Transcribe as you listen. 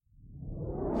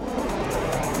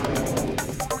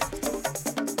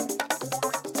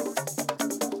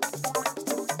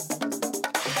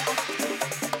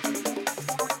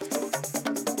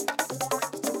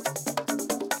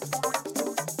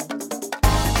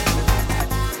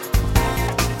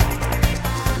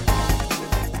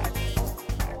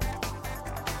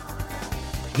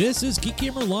This is Geek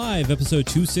Gamer Live, episode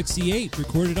 268,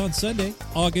 recorded on Sunday,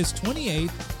 August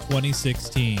 28th,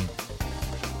 2016.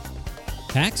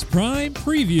 PAX Prime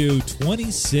Preview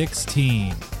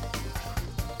 2016.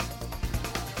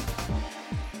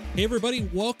 Hey everybody,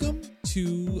 welcome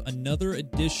to another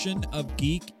edition of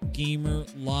Geek Gamer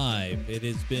Live. It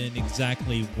has been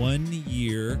exactly 1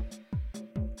 year,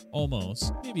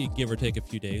 almost, maybe give or take a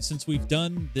few days, since we've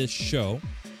done this show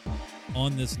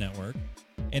on this network.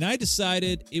 And I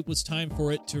decided it was time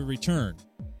for it to return.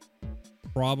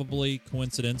 Probably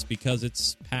coincidence because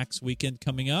it's PAX weekend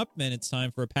coming up and it's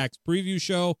time for a PAX preview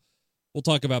show. We'll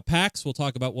talk about PAX. We'll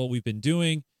talk about what we've been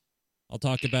doing. I'll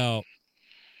talk about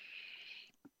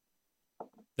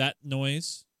that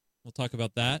noise. We'll talk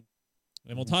about that.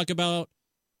 And we'll talk about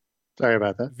sorry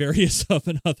about that. Various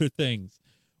other things.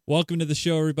 Welcome to the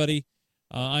show, everybody.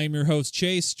 I am your host,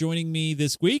 Chase. Joining me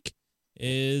this week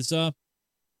is...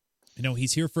 I know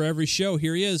he's here for every show.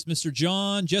 Here he is, Mr.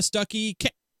 John Just Ducky.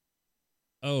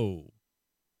 Oh,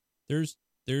 there's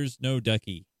no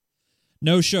Ducky.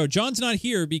 No show. John's not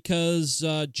here because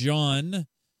John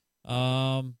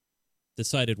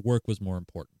decided work was more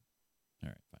important. All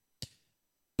right, fine.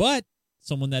 But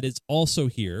someone that is also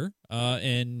here,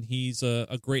 and he's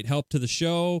a great help to the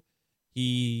show.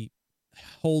 He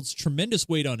holds tremendous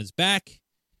weight on his back.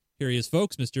 Here he is,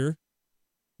 folks, Mr.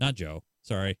 Not Joe.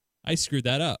 Sorry. I screwed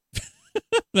that up.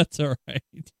 That's all right.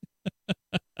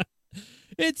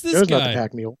 It's this guy. Not the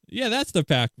pack mule. Yeah, that's the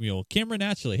pack mule. Cameron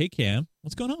Naturally. Hey, Cam.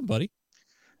 What's going on, buddy?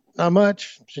 Not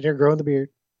much. Sitting here growing the beard.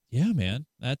 Yeah, man.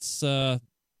 That's a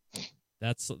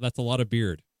lot of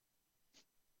beard.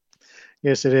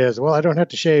 Yes, it is. Well, I don't have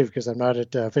to shave because I'm not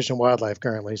at Fish and Wildlife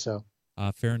currently. So.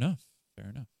 Fair enough. Fair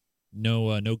enough.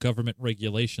 No government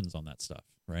regulations on that stuff,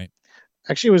 right?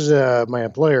 Actually, it was my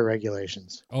employer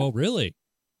regulations. Oh, really?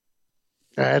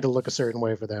 I had to look a certain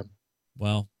way for them.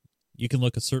 Well, you can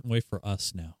look a certain way for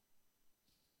us now.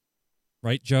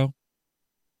 Right, Joe?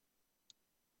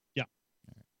 Yeah.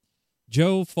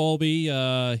 Joe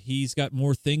Falby, he's got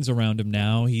more things around him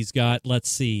now. He's got,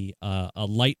 let's see, a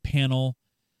light panel.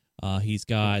 He's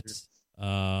got...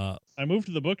 I moved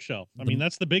to the bookshelf. I mean,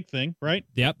 that's the big thing, right?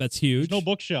 Yep, that's huge. There's no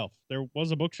bookshelf. There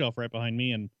was a bookshelf right behind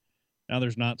me, and now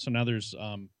there's not. So now there's,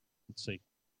 let's see.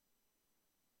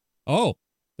 Oh,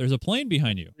 there's a plane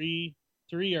behind you.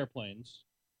 Three airplanes.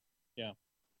 Yeah.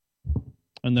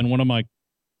 And then one of my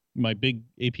big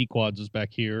AP quads is back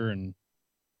here, and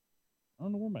I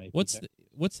don't know where my AP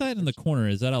what's that in the corner?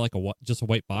 Is that just a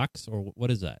white box, or what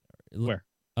is that? Where?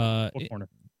 What corner?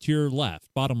 To your left,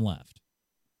 bottom left.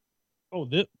 Oh,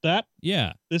 that?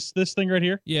 Yeah. This thing right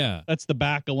here? Yeah. That's the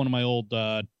back of one of my old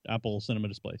Apple Cinema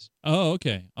displays. Oh,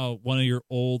 okay. Oh, one of your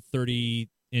old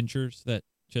 30-inchers that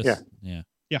just... Yeah.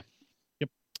 Yep.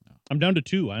 I'm down to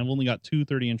 2. I've only got 2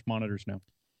 30-inch monitors now.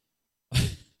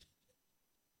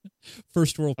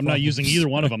 First world I'm not using either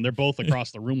one of them. They're both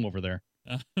across the room over there.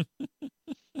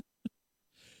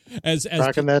 as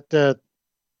rocking that...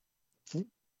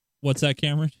 What's that,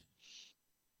 Cameron?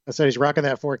 I said he's rocking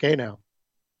that 4K now.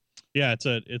 Yeah, it's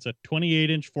a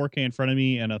 28-inch 4K in front of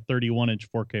me and a 31-inch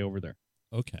 4K over there.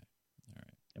 Okay. All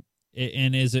right. Yep.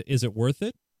 And is it worth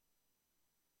it?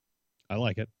 I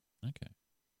like it. Okay.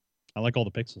 I like all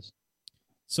the pixels.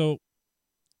 So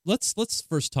let's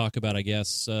first talk about, I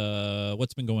guess,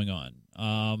 what's been going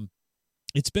on.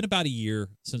 It's been about a year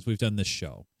since we've done this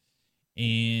show,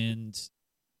 and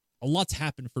a lot's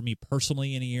happened for me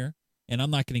personally in a year, and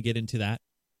I'm not going to get into that.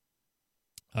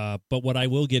 But what I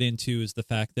will get into is the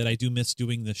fact that I do miss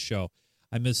doing this show.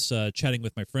 I miss chatting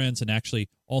with my friends and actually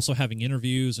also having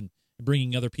interviews and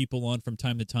bringing other people on from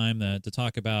time to time to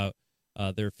talk about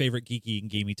their favorite geeky and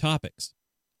gamey topics.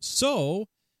 So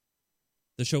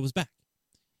the show was back.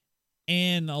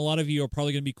 And a lot of you are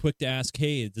probably going to be quick to ask,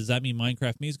 hey, does that mean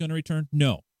Minecraft Me is going to return?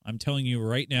 No. I'm telling you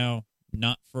right now,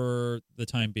 not for the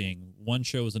time being. One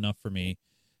show is enough for me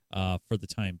for the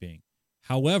time being.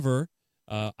 However...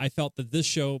 I felt that this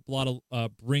show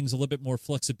brings a little bit more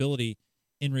flexibility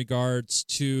in regards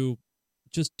to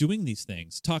just doing these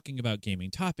things, talking about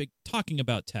gaming, talking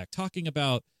about tech, talking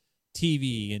about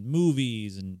TV and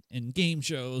movies and game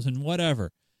shows and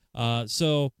whatever.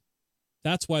 So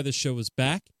that's why this show is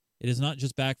back. It is not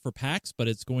just back for PAX, but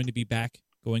it's going to be back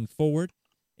going forward.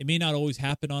 It may not always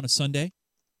happen on a Sunday.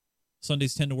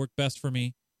 Sundays tend to work best for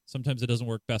me. Sometimes it doesn't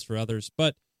work best for others,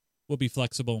 but we'll be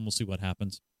flexible and we'll see what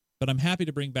happens. But I'm happy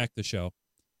to bring back the show.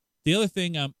 The other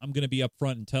thing I'm going to be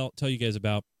upfront and tell you guys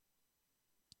about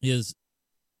is,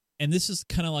 and this is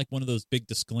kind of like one of those big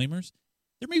disclaimers,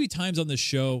 there may be times on this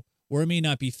show where it may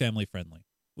not be family friendly.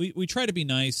 We try to be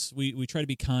nice, we try to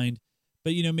be kind,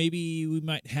 but maybe we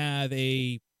might have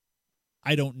a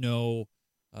I don't know,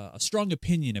 a strong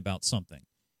opinion about something.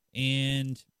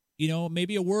 And,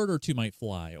 maybe a word or two might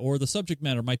fly, or the subject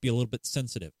matter might be a little bit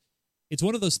sensitive. It's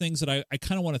one of those things that I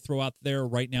kind of want to throw out there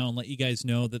right now and let you guys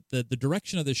know that the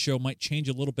direction of this show might change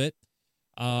a little bit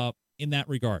in that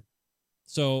regard.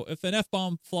 So if an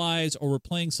F-bomb flies, or we're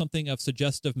playing something of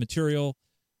suggestive material,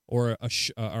 or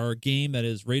a game that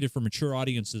is rated for mature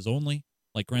audiences only,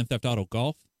 like Grand Theft Auto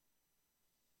Golf,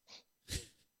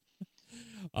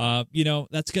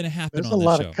 that's going to happen. There's on a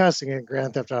lot show. of cussing in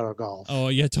Grand Theft Auto Golf. Oh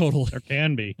yeah, totally. There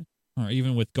can be, or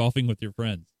even with golfing with your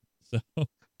friends. So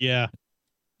yeah.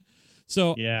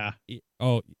 So yeah.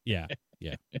 Oh yeah,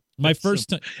 yeah. My first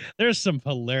time. There's some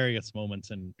hilarious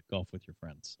moments in golf with your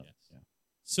friends. So, yes. Yeah.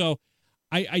 So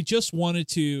I just wanted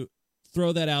to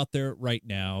throw that out there right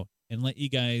now and let you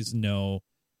guys know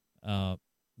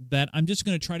that I'm just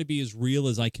going to try to be as real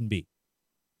as I can be.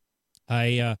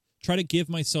 I try to give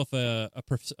myself a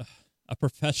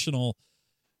professional,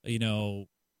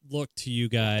 look to you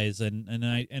guys, and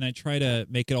I try to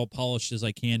make it all polished as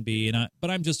I can be.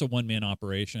 But I'm just a one-man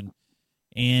operation,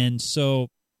 and so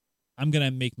I'm going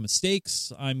to make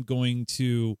mistakes. I'm going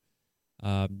to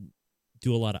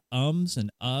do a lot of ums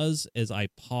and uhs as I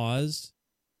pause,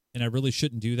 and I really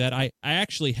shouldn't do that. I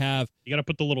actually have. You got to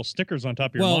put the little stickers on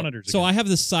top of your monitors. So I have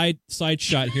this side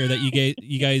shot here that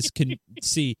you guys can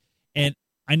see, and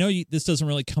I know this doesn't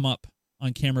really come up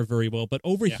on camera very well, but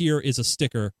over here is a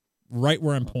sticker right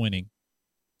where I'm pointing.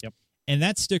 Yep. And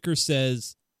that sticker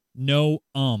says no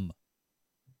and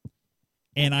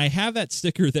I have that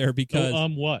sticker there because no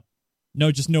what?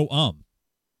 No, just no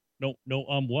No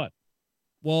what?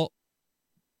 Well,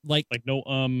 like no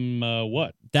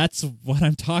what? That's what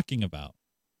I'm talking about.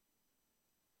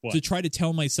 What? To try to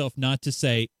tell myself not to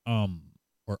say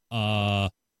or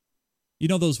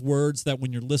those words that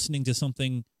when you're listening to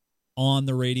something on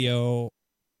the radio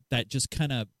that just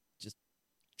kind of just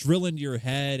drill into your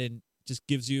head and just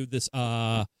gives you this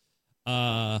people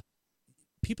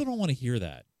don't want to hear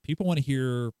that. People want to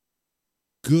hear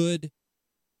good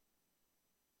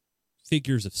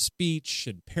figures of speech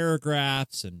and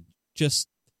paragraphs and just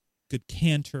good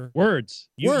canter. Words.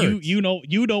 Words. You know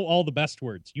all the best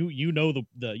words. You know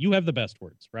the you have the best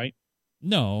words, right?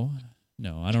 No,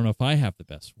 I don't know if I have the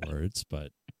best words,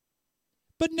 but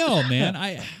no, man,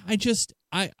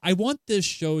 I want this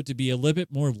show to be a little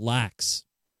bit more lax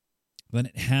than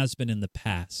it has been in the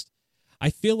past.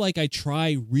 I feel like I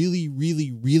try really,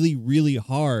 really, really, really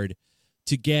hard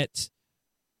to get,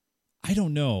 I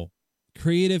don't know,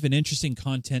 creative and interesting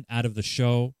content out of the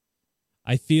show.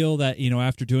 I feel that,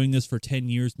 after doing this for 10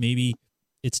 years, maybe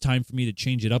it's time for me to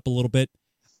change it up a little bit.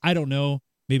 I don't know.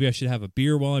 Maybe I should have a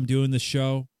beer while I'm doing this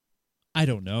show. I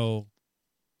don't know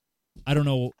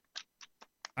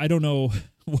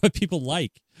what people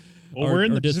like. Well, we're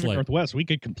in the Pacific Northwest. We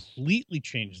could completely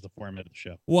change the format of the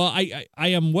show. Well, I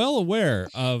am well aware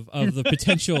of the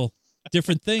potential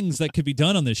different things that could be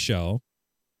done on this show.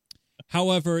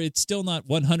 However, it's still not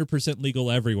 100%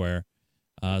 legal everywhere.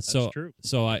 That's true.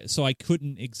 So I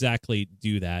couldn't exactly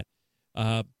do that.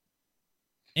 And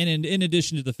in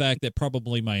addition to the fact that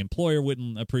probably my employer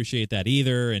wouldn't appreciate that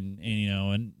either,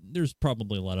 and there's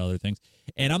probably a lot of other things.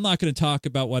 And I'm not going to talk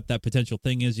about what that potential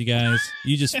thing is, you guys.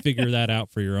 You just figure that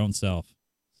out for your own self.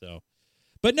 So,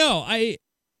 but no, I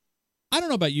don't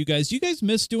know about you guys. Do you guys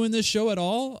miss doing this show at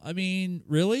all? I mean,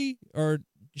 really? Or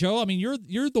Joe? I mean,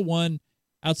 you're the one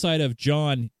outside of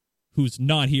John, who's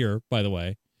not here, by the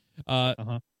way,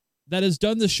 that has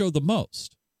done this show the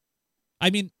most. I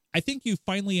mean, I think you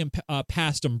finally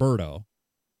passed Umberto,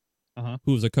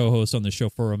 who was a co-host on the show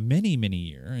for a many, many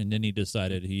years, and then he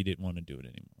decided he didn't want to do it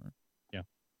anymore. Yeah.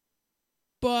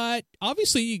 But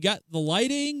obviously you got the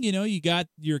lighting, you got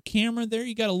your camera there,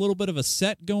 you got a little bit of a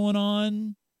set going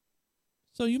on.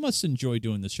 So you must enjoy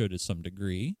doing the show to some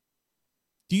degree.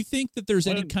 Do you think that there's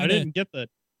any kind of... I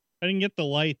didn't get the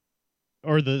light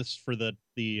or this for the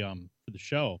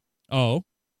show. Oh.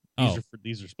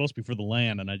 These are supposed to be for the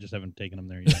LAN, and I just haven't taken them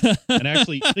there yet. And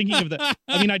actually, thinking of that,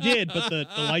 I mean, I did, but the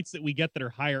lights that we get that are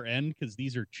higher end, because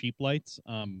these are cheap lights,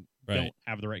 don't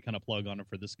have the right kind of plug on them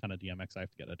for this kind of DMX. I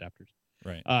have to get adapters.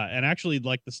 Right. And actually,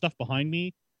 like the stuff behind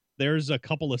me, there's a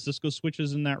couple of Cisco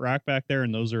switches in that rack back there,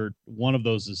 and one of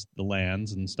those is the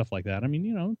LANs and stuff like that. I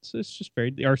mean, it's just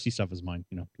very, the RC stuff is mine,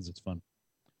 because it's fun.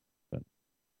 But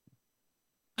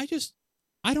I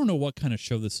don't know what kind of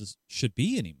show this should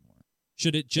be anymore.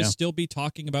 Should it just still be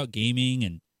talking about gaming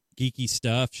and geeky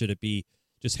stuff? Should it be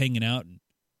just hanging out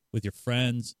with your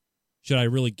friends? Should I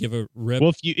really give a rip?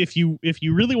 Well, if you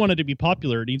really wanted to be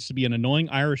popular, it needs to be an annoying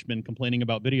Irishman complaining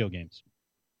about video games.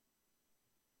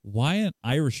 Why an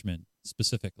Irishman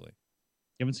specifically?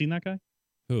 You haven't seen that guy?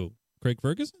 Who? Craig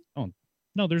Ferguson?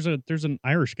 No, there's an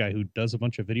Irish guy who does a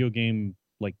bunch of video game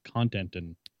like content,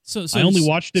 and So I only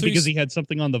watched it because he had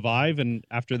something on the Vive, and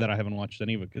after that I haven't watched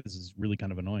any of it because it's really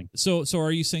kind of annoying. So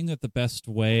are you saying that the best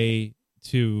way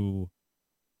to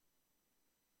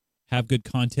have good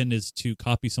content is to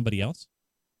copy somebody else?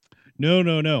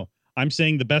 No. I'm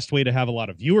saying the best way to have a lot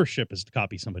of viewership is to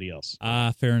copy somebody else.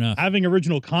 Fair enough. Having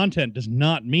original content does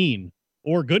not mean,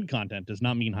 or good content does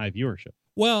not mean high viewership.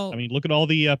 Well, I mean, look at all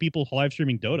the people live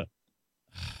streaming Dota.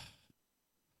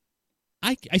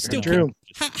 I still True.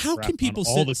 can't. How can people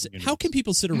sit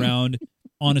Mm-hmm. around?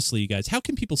 Honestly, you guys, how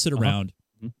can people sit around?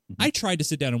 Mm-hmm. I tried to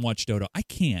sit down and watch Dota. I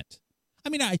can't. I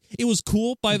mean, it was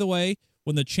cool, by the way,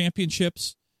 when the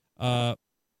championships.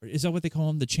 Is that what they call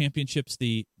them? The championships,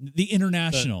 the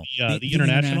international, the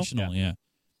international, yeah.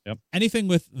 Yep. Anything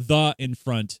with the in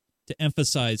front to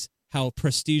emphasize how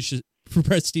prestigious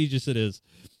it is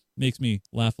makes me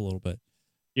laugh a little bit.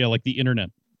 Yeah, like the internet.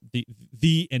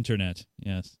 The internet,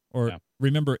 yes. Or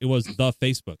remember, it was the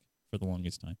Facebook for the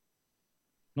longest time.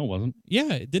 No, it wasn't.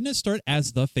 Yeah, didn't it start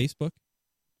as the Facebook?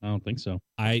 I don't think so.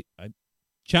 I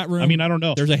chat room. I mean, I don't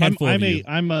know. There's a handful of you.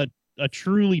 I'm a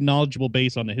truly knowledgeable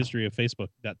base on the history of Facebook,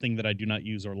 that thing that I do not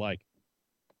use or like.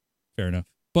 Fair enough.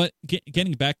 But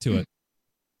getting back to it,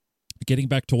 getting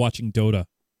back to watching Dota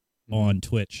on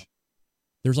Twitch,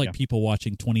 there's like people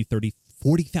watching 20, 30,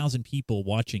 40,000 people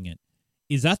watching it.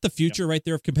 Is that the future right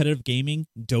there of competitive gaming,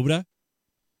 Dota?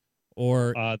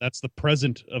 Or that's the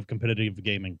present of competitive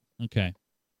gaming. Okay.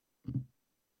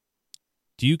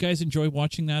 Do you guys enjoy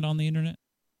watching that on the internet?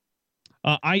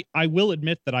 I will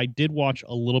admit that I did watch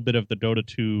a little bit of the Dota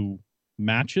 2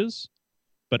 matches,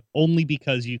 but only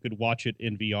because you could watch it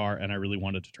in VR, and I really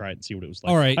wanted to try it and see what it was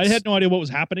like. All right. I had no idea what was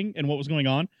happening and what was going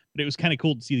on, but it was kind of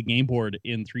cool to see the game board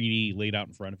in 3D laid out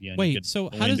in front of you. And Wait, you could so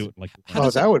go how does into it like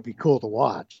that would be cool to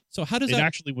watch. So how does it that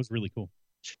actually was really cool.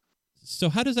 So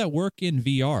how does that work in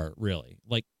VR? Really,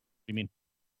 like, what do you mean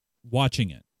watching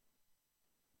it?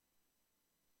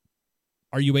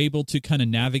 Are you able to kind of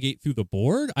navigate through the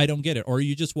board? I don't get it. Or are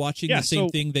you just watching the same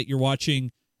thing that you're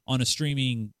watching on a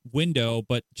streaming window,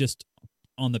 but just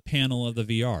on the panel of the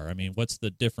VR? I mean, what's the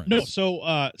difference? No,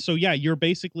 so yeah, you're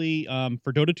basically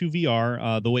for Dota 2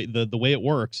 VR, the way it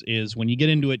works is when you get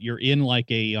into it, you're in like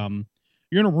a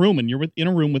you're in a room, and you're in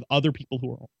a room with other people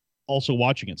who are also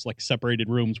watching it. It's like separated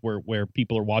rooms where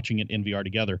people are watching it in VR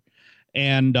together,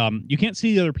 and you can't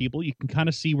see the other people. You can kind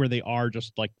of see where they are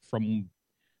just like from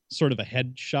sort of a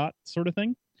headshot sort of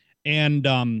thing. And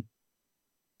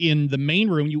in the main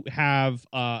room, you have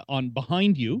on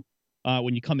behind you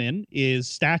when you come in is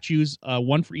statues,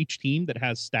 one for each team that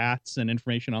has stats and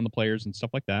information on the players and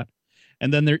stuff like that.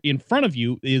 And then there in front of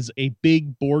you is a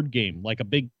big board game, like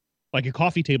a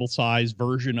coffee table size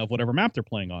version of whatever map they're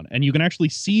playing on. And you can actually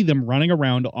see them running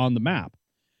around on the map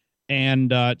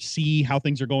and see how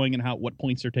things are going and what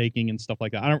points they're taking and stuff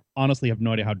like that. I don't honestly have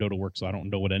no idea how Dota works, so I don't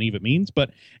know what any of it means, but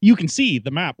you can see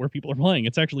the map where people are playing.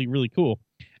 It's actually really cool.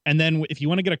 And then if you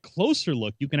want to get a closer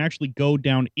look, you can actually go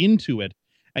down into it,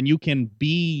 and you can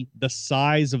be the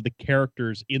size of the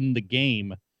characters in the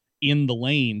game in the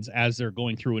lanes as they're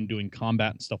going through and doing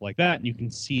combat and stuff like that. And you can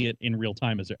see it in real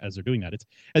time as they're doing that. And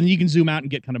then you can zoom out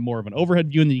and get kind of more of an overhead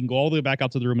view, and then you can go all the way back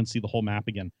out to the room and see the whole map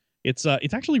again. It's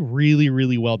actually really,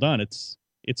 really well done. It's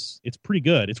pretty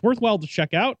good. It's worthwhile to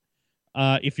check out.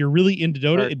 If you're really into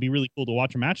Dota, it'd be really cool to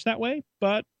watch a match that way.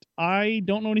 But I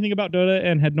don't know anything about Dota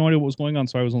and had no idea what was going on,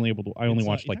 so I was only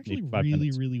watched like maybe 5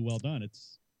 minutes. Really well done.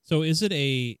 Is it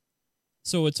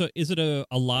a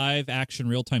live action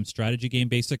real time strategy game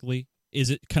basically? Is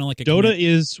it kind of like a Dota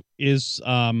is it's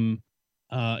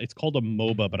called a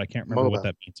MOBA, but I can't remember what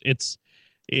that means.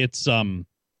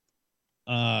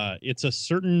 It's a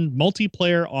certain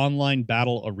multiplayer online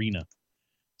battle arena.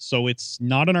 So it's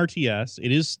not an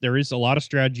RTS. There is a lot of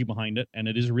strategy behind it, and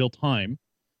it is real time.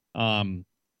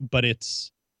 But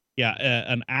it's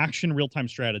an action real time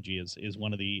strategy is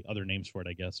one of the other names for it,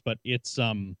 I guess. But it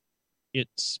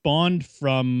spawned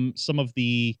from some of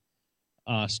the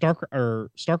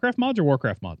StarCraft mods or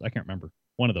Warcraft mods. I can't remember.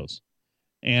 One of those.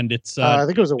 And it's I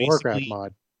think it was a Warcraft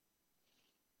mod.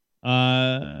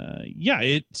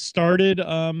 It started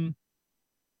a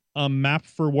map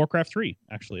for Warcraft 3,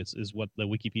 actually, is what the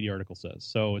Wikipedia article says.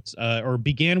 So it's or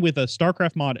began with a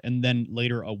StarCraft mod and then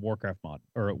later a Warcraft mod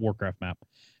or a Warcraft map.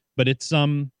 But it's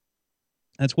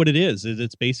that's what it is.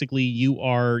 It's basically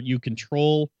you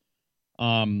control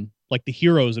like the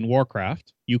heroes in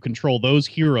Warcraft. You control those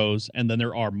heroes, and then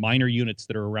there are minor units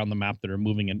that are around the map that are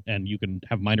moving, and you can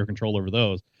have minor control over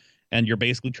those. And you're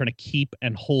basically trying to keep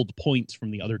and hold points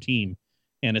from the other team.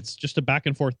 And it's just a back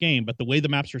and forth game. But the way the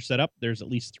maps are set up, there's at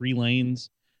least 3 lanes.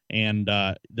 and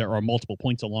there are multiple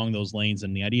points along those lanes,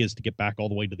 and the idea is to get back all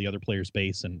the way to the other player's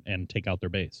base and take out their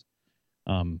base.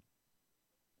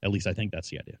 At least I think that's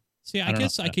the idea. See, I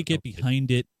guess I could get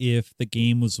behind it if the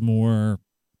game was more,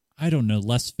 I don't know,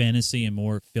 less fantasy and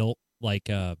more felt like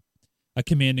a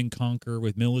Command and Conquer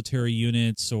with military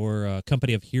units, or a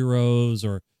Company of Heroes,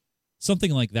 or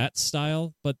something like that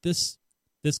style. But this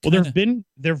there have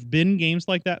been games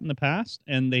like that in the past,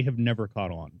 and they have never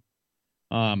caught on.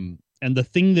 And the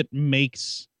thing that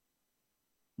makes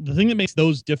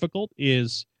those difficult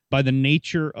is by the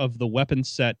nature of the weapon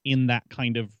set in that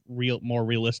kind of more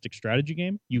realistic strategy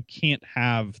game. You can't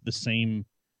have the same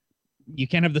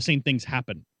things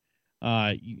happen.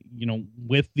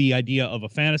 With the idea of a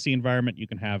fantasy environment, you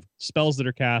can have spells that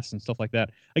are cast and stuff like that.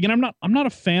 Again, I'm not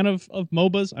a fan of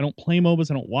MOBAs. I don't play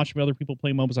MOBAs. I don't watch other people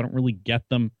play MOBAs. I don't really get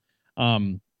them.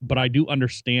 But I do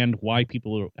understand why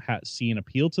people see an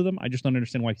appeal to them. I just don't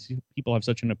understand why people have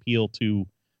such an appeal to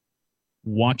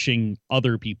watching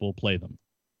other people play them.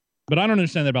 But I don't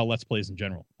understand that about Let's Plays in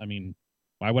general. I mean,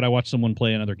 why would I watch someone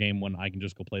play another game when I can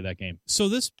just go play that game?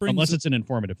 Unless it's an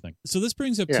informative thing. So this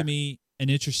brings up to me an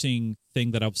interesting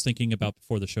thing that I was thinking about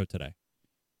before the show today.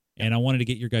 And I wanted to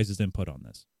get your guys' input on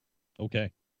this.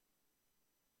 Okay.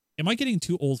 Am I getting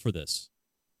too old for this?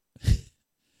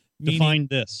 Define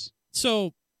this.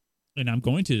 So, and I'm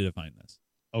going to define this.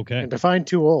 Okay. And define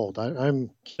too old.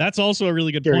 That's also a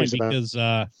really good point, because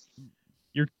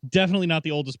you're definitely not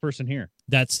the oldest person here.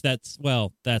 That's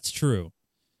true.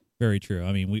 Very true.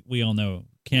 I mean, we all know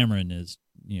Cameron is,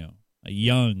 a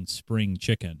young spring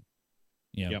chicken,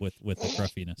 with the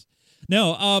cruffiness.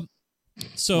 No,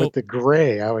 so with the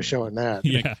gray, I was showing that.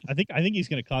 Yeah, I think he's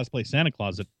going to cosplay Santa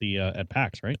Claus at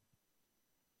PAX, right?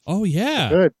 Oh yeah,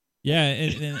 good. Yeah,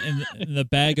 and the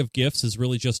bag of gifts is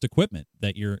really just equipment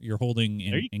that you're holding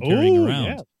and carrying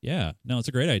around. Yeah, no, it's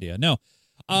a great idea. No,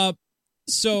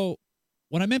 so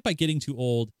what I meant by getting too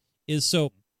old is,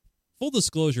 so full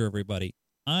disclosure, everybody,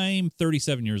 I'm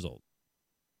 37 years old,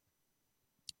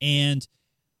 and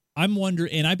I'm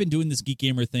wondering, and I've been doing this Geek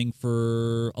Gamer thing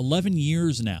for 11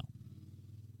 years now,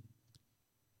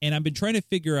 and I've been trying to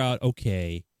figure out,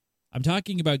 okay, I'm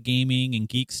talking about gaming and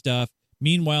geek stuff.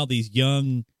 Meanwhile, these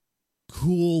young,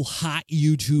 cool, hot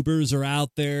YouTubers are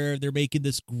out there. They're making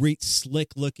this great,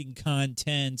 slick-looking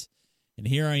content. And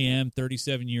here I am,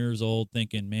 37 years old,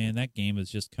 thinking, man, that game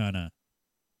is just kind of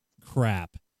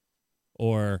crap.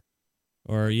 Or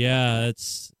yeah,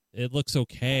 it looks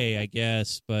okay, I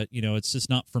guess, but, it's just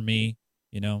not for me,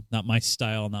 not my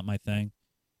style, not my thing.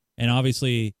 And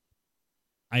obviously,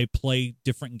 I play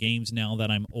different games now that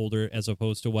I'm older as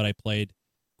opposed to what I played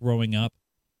growing up.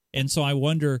 And so I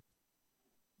wonder,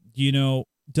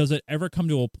 does it ever come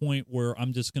to a point where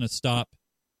I'm just going to stop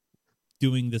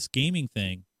doing this gaming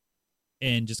thing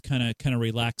and just kind of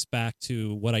relax back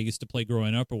to what I used to play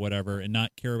growing up or whatever, and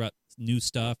not care about new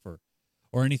stuff or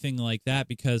anything like that?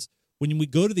 Because when we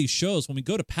go to these shows, when we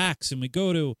go to PAX and we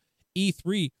go to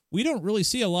E3, we don't really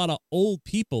see a lot of old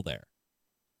people there.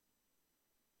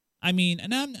 I mean,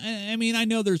 I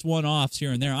know there's one-offs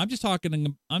here and there. I'm just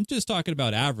talking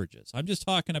about averages. I'm just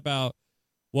talking about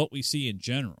what we see in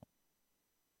general.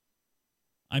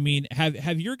 I mean,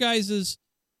 have your guys'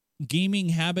 gaming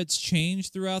habits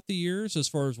changed throughout the years as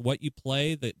far as what you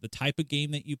play, the type of game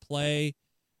that you play,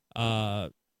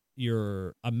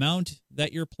 your amount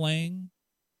that you're playing?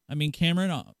 I mean, Cameron,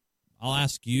 I'll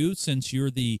ask you, since you're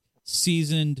the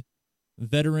seasoned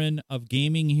veteran of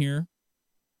gaming here.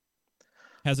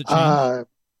 Has it changed?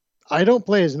 I don't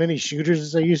play as many shooters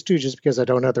as I used to, just because I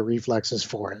don't have the reflexes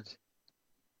for it.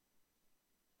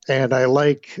 And I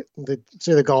like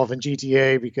the golf and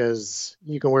GTA because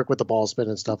you can work with the ball spin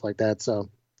and stuff like that. So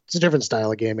it's a different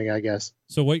style of gaming, I guess.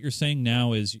 So what you're saying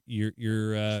now is you're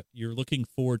looking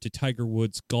forward to Tiger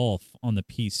Woods golf on the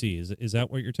PC. Is that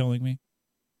what you're telling me?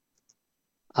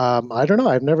 I don't know.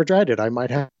 I've never tried it. I might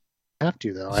have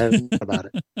to, though. I haven't thought about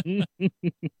it.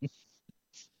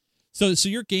 So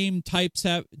your game types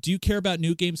do you care about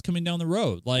new games coming down the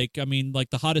road? Like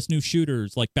the hottest new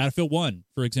shooters, like Battlefield 1,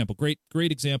 for example. Great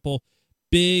example.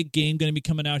 Big game going to be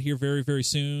coming out here very, very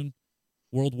soon.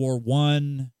 World War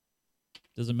I.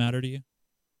 Does it matter to you?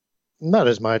 Not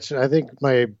as much. I think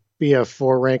my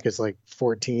BF4 rank is like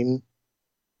 14.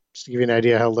 Just to give you an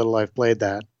idea how little I've played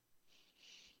that.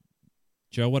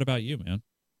 Joe, what about you, man?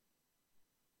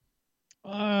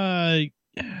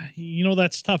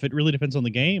 That's tough. It really depends on the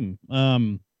game.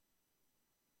 I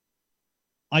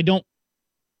don't,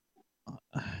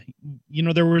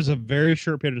 there was a very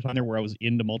short period of time there where I was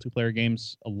into multiplayer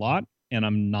games a lot, and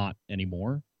I'm not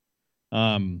anymore.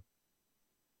 And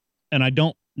I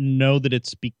don't know that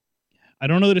I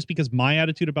don't know that it's because my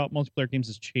attitude about multiplayer games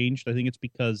has changed. I think it's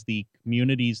because the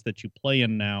communities that you play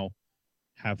in now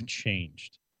have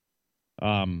changed.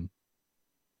 They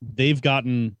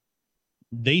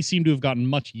seem to have gotten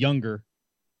much younger,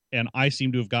 and I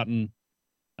seem to have gotten,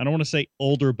 I don't want to say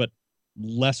older, but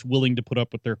less willing to put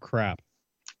up with their crap.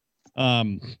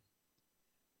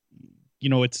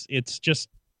 It's just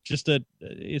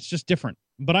different.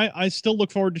 But I still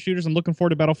look forward to shooters. I'm looking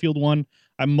forward to Battlefield 1.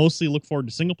 I mostly look forward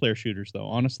to single player shooters, though,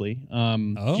 honestly.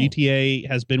 GTA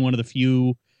has been one of the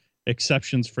few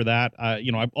exceptions for that.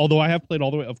 Although I have played all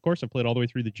the way, of course, I've played all the way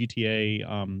through the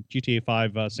GTA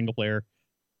 5 single player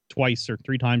twice or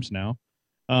three times now.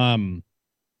 And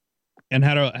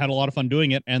had a lot of fun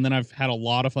doing it. And then I've had a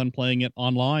lot of fun playing it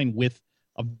online with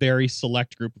a very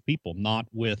select group of people, not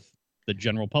with the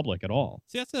general public at all.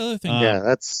 See, that's the other thing. Yeah,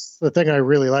 that's the thing I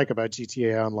really like about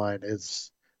GTA Online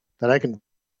is that I can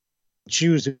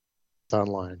choose it's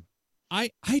online. I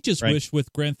just wish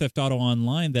with Grand Theft Auto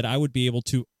Online that I would be able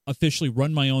to officially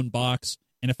run my own box,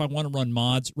 and if I want to run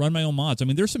mods, run my own mods. I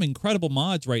mean, there's some incredible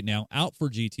mods right now out for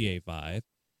GTA 5.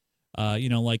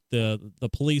 Like the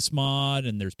police mod,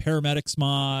 and there's paramedics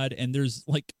mod, and there's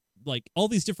like all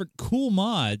these different cool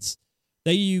mods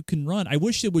that you can run. I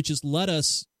wish it would just let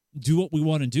us do what we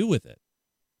want to do with it.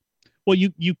 Well,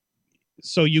 you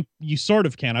sort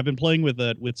of can. I've been playing with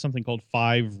something called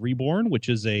 5 Reborn, which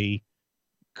is a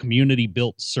community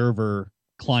built server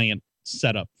client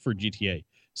setup for GTA.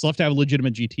 So have to have a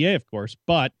legitimate GTA, of course,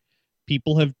 but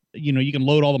people have, you can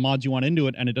load all the mods you want into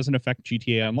it, and it doesn't affect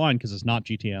GTA Online because it's not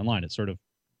GTA Online. It sort of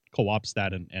co-ops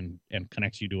that and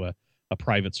connects you to a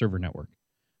private server network.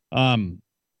 But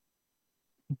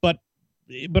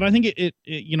I think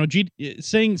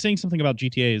saying something about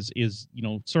GTA is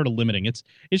sort of limiting. It's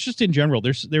just in general.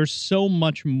 There's so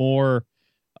much more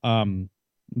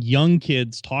young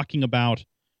kids talking about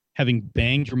having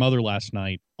banged your mother last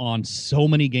night on so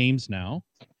many games now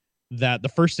that the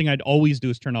first thing I'd always do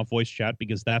is turn off voice chat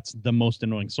because that's the most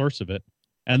annoying source of it.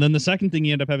 And then the second thing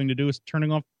you end up having to do is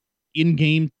turning off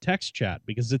in-game text chat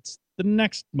because it's the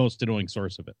next most annoying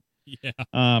source of it.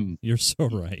 Yeah, you're so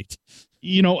right.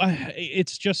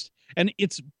 It's just, and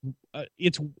it's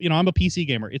I'm a PC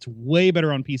gamer. It's way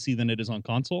better on PC than it is on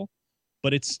console,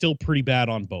 but it's still pretty bad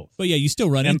on both. But yeah, you still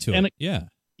run into it.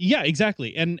 Yeah,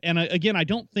 exactly. And again, I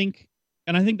don't think,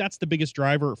 and I think that's the biggest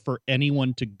driver for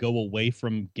anyone to go away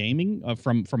from gaming,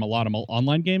 from a lot of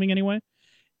online gaming anyway,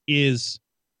 is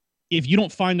if you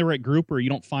don't find the right group or you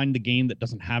don't find the game that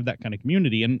doesn't have that kind of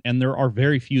community, and there are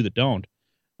very few that don't.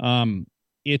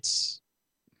 It's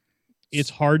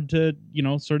hard to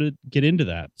sort of get into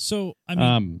that. So I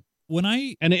mean,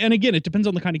 and again, it depends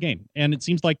on the kind of game, and it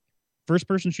seems like first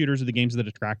person shooters are the games that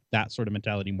attract that sort of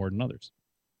mentality more than others.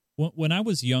 When I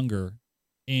was younger,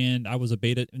 and I was a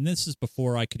beta, and this is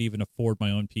before I could even afford my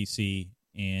own PC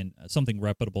and something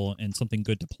reputable and something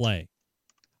good to play.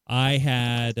 I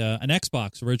had an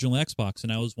original Xbox,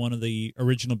 and I was one of the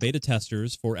original beta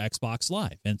testers for Xbox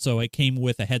Live, and so it came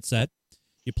with a headset.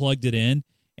 You plugged it in,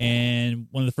 and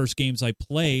one of the first games I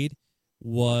played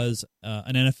was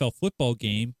an NFL football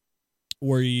game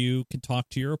where you can talk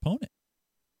to your opponent.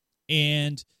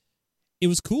 And it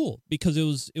was cool because it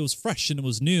was fresh and it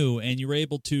was new, and you were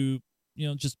able to,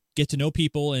 just get to know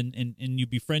people and you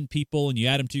befriend people and you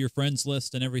add them to your friends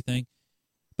list and everything.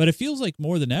 But it feels like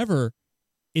more than ever,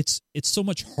 it's so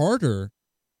much harder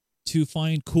to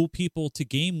find cool people to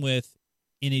game with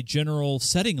in a general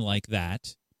setting like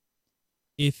that.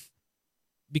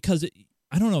 Because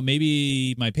I don't know,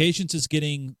 maybe my patience is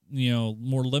getting,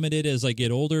 more limited as I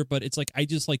get older, but it's like, I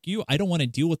just like you, I don't want to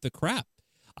deal with the crap.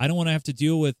 I don't want to have to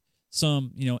deal with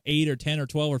some, 8 or 10 or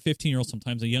 12 or 15-year-old,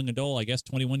 sometimes a young adult, I guess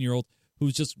 21-year-old,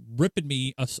 who's just ripping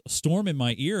me a storm in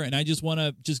my ear, and I just want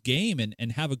to just game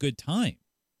and have a good time.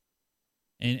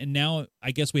 And now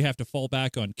I guess we have to fall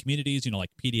back on communities,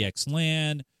 like PDX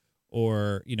LAN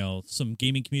or, some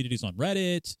gaming communities on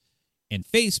Reddit and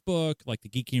Facebook, like the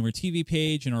Geek Gamer TV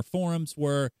page and our forums,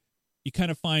 where you kind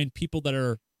of find people that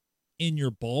are in your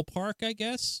ballpark, I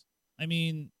guess. I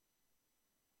mean,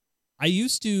 I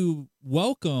used to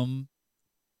welcome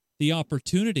the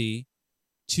opportunity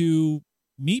to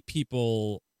meet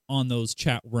people on those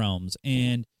chat realms,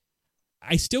 and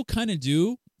I still kind of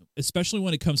do, especially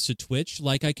when it comes to Twitch.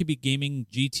 Like, I could be gaming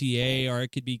GTA or I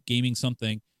could be gaming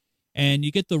something, and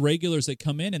you get the regulars that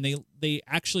come in and they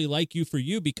actually like you for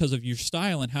you because of your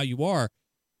style and how you are.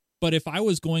 But if I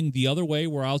was going the other way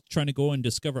where I was trying to go and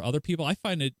discover other people, I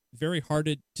find it very hard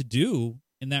to do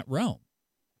in that realm.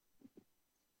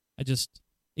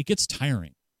 It gets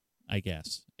tiring, I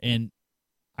guess. And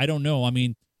I don't know. I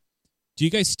mean, do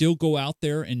you guys still go out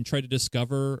there and try to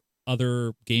discover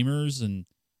other gamers? And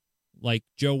like,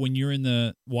 Joe, when you're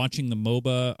watching the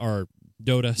MOBA or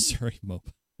Dota, sorry,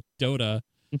 MOBA, Dota,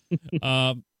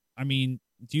 I mean,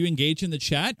 do you engage in the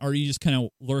chat, or are you just kind of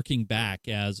lurking back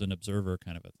as an observer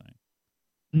kind of a thing?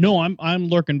 No, I'm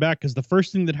lurking back, because the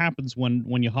first thing that happens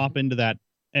when you hop into that,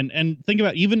 and think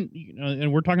about, even,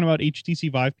 and we're talking about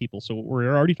HTC Vive people, so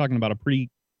we're already talking about a pretty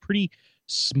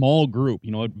small group,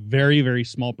 a very, very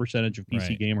small percentage of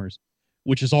PC gamers,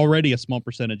 which is already a small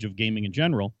percentage of gaming in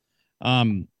general.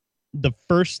 The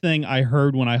first thing I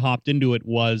heard when I hopped into it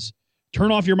was, turn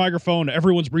off your microphone,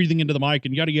 everyone's breathing into the mic,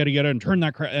 and yada, yada, yada, and turn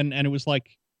that and it was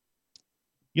like,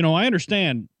 I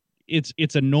understand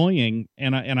it's annoying,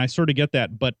 and I sort of get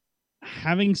that, but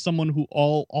having someone who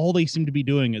all they seem to be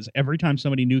doing is, every time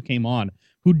somebody new came on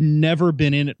who'd never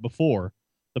been in it before,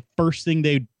 the first thing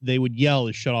they would yell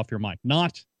is, shut off your mic.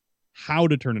 Not how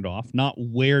to turn it off, not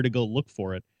where to go look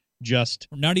for it, just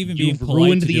not even being polite. You've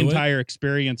ruined to the do entire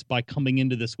experience by coming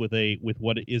into this with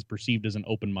what is perceived as an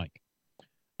open mic.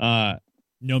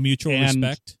 No mutual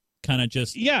respect, kind of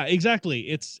just. Yeah, exactly.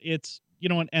 It's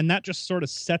and that just sort of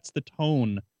sets the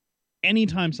tone.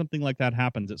 Anytime something like that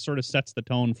happens, it sort of sets the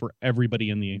tone for everybody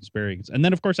in the experience. And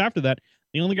then, of course, after that,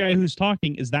 the only guy who's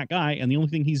talking is that guy, and the only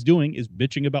thing he's doing is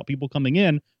bitching about people coming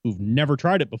in who've never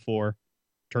tried it before,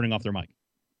 turning off their mic.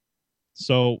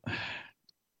 So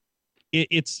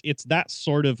it's that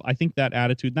sort of, I think, that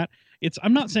attitude. That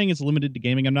I'm not saying it's limited to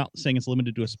gaming. I'm not saying it's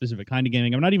limited to a specific kind of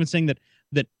gaming. I'm not even saying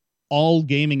that all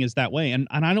gaming is that way, and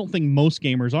I don't think most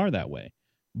gamers are that way.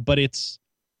 But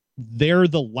they're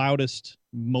the loudest,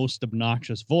 most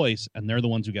obnoxious voice, and they're the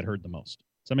ones who get heard the most.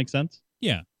 Does that make sense?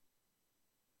 Yeah.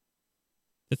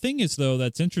 The thing is, though,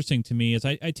 that's interesting to me is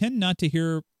I tend not to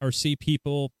hear or see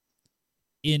people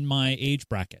in my age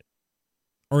bracket,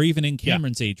 or even in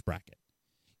Cameron's age bracket.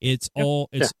 It's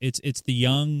it's the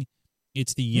young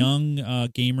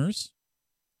gamers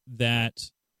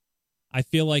that I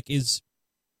feel like is,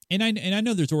 and I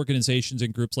know there's organizations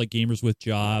and groups like Gamers with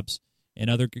Jobs and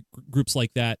other groups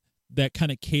like that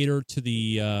kind of cater to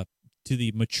the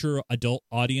mature adult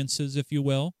audiences, if you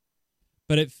will.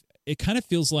 But it kind of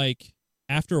feels like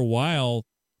after a while,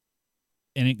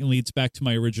 and it leads back to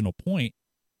my original point,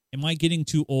 am I getting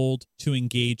too old to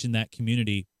engage in that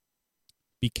community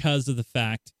because of the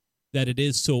fact that it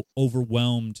is so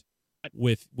overwhelmed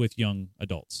with young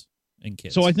adults and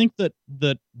kids? So I think that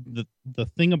the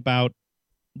thing about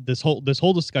this whole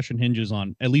discussion hinges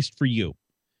on, at least for you,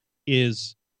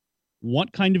 is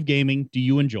what kind of gaming do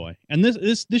you enjoy? And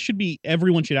this should be,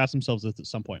 everyone should ask themselves this at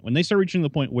some point. When they start reaching the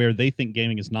point where they think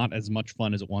gaming is not as much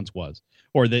fun as it once was,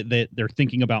 or they're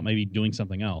thinking about maybe doing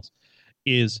something else,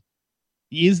 is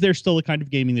there still a kind of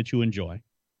gaming that you enjoy?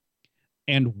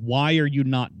 And why are you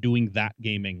not doing that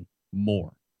gaming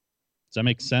more? Does that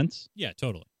make sense? Yeah,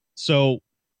 totally. So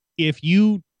if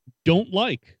you don't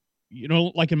like,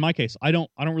 like in my case, I don't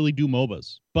really do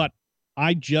MOBAs, but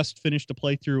I just finished a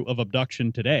playthrough of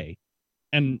Abduction today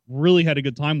and really had a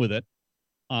good time with it.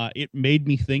 It made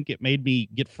me think. It made me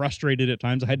get frustrated at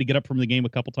times. I had to get up from the game a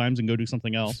couple times and go do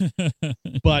something else.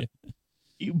 But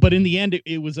in the end,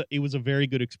 it was a very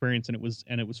good experience, and it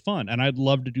was fun. And I'd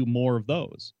love to do more of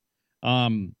those.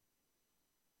 And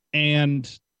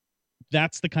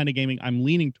that's the kind of gaming I'm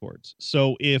leaning towards.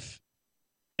 So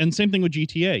and same thing with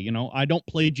GTA. I don't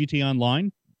play GTA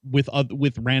Online with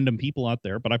random people out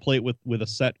there, but I play it with a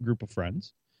set group of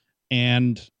friends,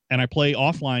 and I play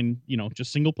offline,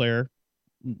 just single player,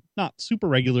 not super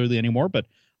regularly anymore, but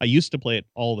I used to play it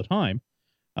all the time.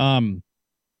 And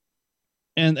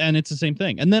it's the same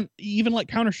thing. And then even like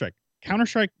Counter-Strike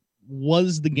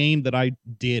was the game that I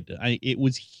did. It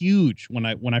was huge when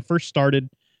I first started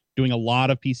doing a lot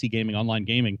of PC gaming, online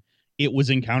gaming. It was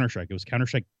in Counter-Strike. It was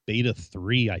Counter-Strike Beta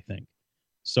 3, I think.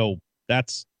 So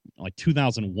that's like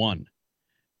 2001,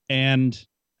 and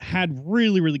had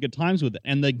really, really good times with it.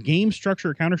 And the game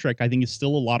structure of Counter-Strike, I think, is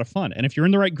still a lot of fun. And if you're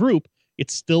in the right group,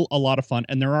 it's still a lot of fun.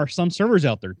 And there are some servers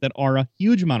out there that are a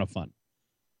huge amount of fun.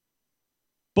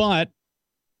 But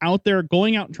out there,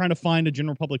 going out and trying to find a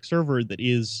general public server that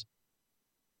is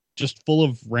just full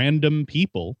of random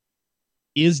people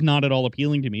is not at all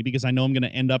appealing to me, because I know I'm going to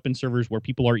end up in servers where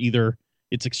people are either,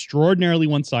 it's extraordinarily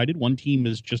one-sided, one team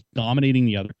is just dominating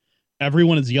the other,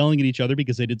 everyone is yelling at each other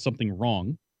because they did something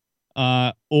wrong,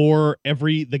 or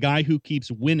the guy who keeps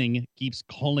winning keeps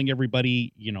calling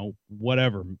everybody,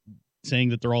 whatever, saying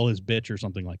that they're all his bitch or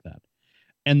something like that.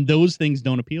 And those things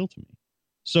don't appeal to me.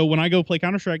 So when I go play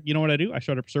Counter-Strike, you know what I do? I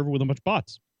start up a server with a bunch of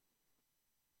bots.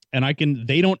 And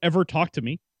they don't ever talk to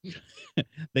me.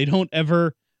 They don't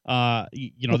ever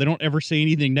They don't ever say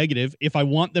anything negative. If I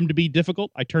want them to be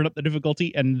difficult, I turn up the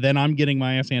difficulty, and then I'm getting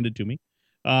my ass handed to me.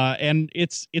 And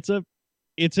it's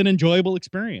an enjoyable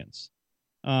experience.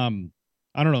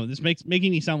 I don't know. This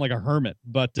making me sound like a hermit,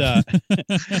 but well,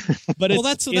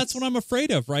 that's what I'm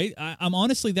afraid of, right? I'm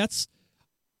honestly,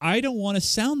 I don't want to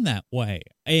sound that way,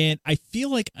 and I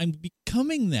feel like I'm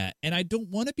becoming that, and I don't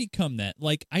want to become that.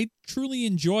 Like, I truly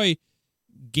enjoy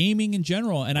gaming in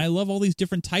general, and I love all these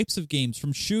different types of games,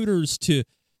 from shooters to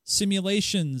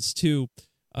simulations to.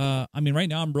 Right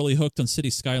now I'm really hooked on City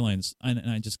Skylines,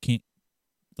 and I just can't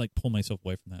pull myself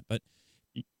away from that. But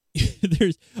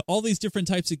there's all these different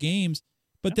types of games.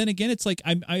 But then again, it's like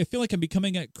I feel like I'm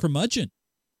becoming a curmudgeon,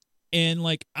 and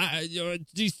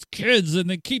these kids, and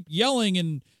they keep yelling,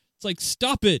 and it's like,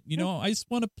 stop it, I just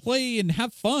want to play and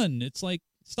have fun. It's like,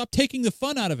 stop taking the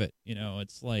fun out of it,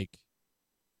 It's like.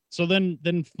 So then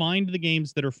find the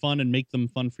games that are fun and make them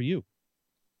fun for you.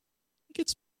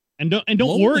 And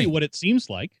don't worry what it seems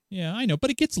like. Yeah, I know,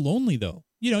 but it gets lonely though.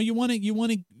 You want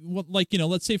to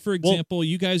let's say for example,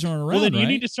 you guys aren't around. Well, then you right?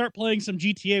 need to start playing some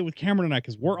GTA with Cameron and I,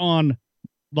 because we're on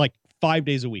 5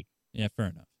 days a week. Yeah,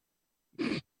 fair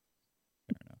enough.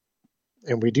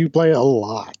 And we do play a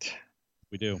lot.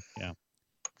 We do, yeah.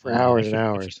 For hours and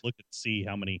hours. I should look and see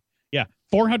how many. Yeah,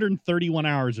 431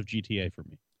 hours of GTA for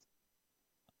me.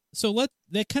 So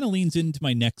that kind of leans into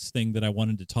my next thing that I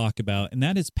wanted to talk about, and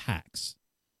that is PAX.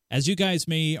 As you guys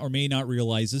may or may not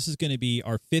realize, this is going to be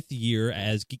our 5th year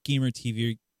as Geek Gamer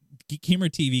TV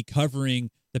covering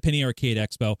the Penny Arcade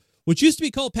Expo, which used to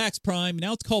be called PAX Prime.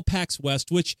 Now it's called PAX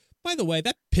West, which, by the way,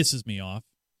 that pisses me off.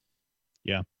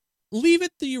 Yeah. Leave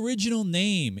it the original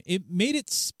name. It made it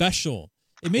special.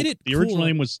 It made it the cool. original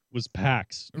name was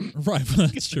PAX. Right, well,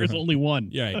 that's true. There's only one.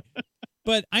 Yeah, right.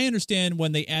 But I understand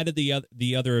when they added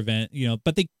the other event,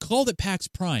 but they called it PAX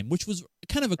Prime, which was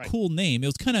kind of a cool name. It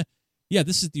was kind of,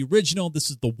 this is the original, this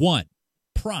is the one,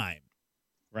 Prime.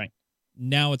 Right.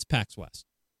 Now it's PAX West.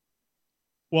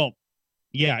 Well,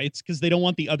 yeah, it's because they don't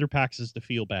want the other PAXs to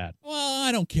feel bad. Well,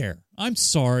 I don't care. I'm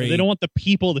sorry. They don't want the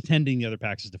people attending the other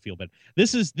PAXs to feel bad.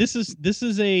 This is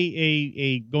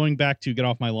a going back to get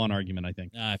off my lawn argument, I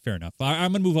think. Fair enough.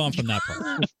 I'm going to move on from that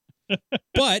part.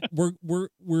 But we're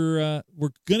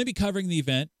going to be covering the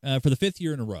event for the 5th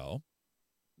year in a row.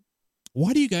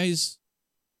 Why do you guys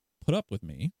put up with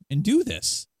me and do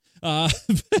this? I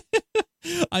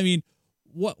mean,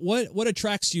 what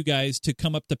attracts you guys to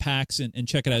come up to PAX and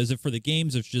check it out? Is it for the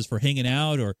games, or just for hanging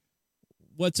out, or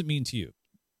what's it mean to you?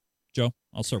 Joe,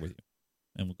 I'll start with you,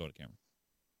 and we'll go to Cameron.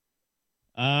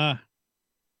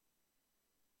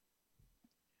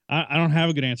 I don't have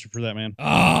a good answer for that, man.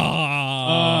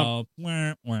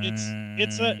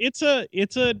 It's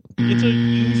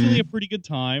usually a pretty good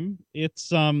time.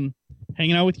 It's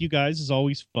hanging out with you guys is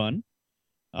always fun.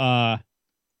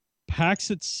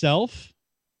 PAX itself,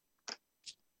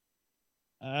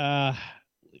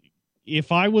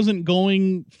 if I wasn't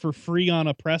going for free on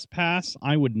a press pass,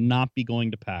 I would not be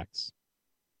going to PAX.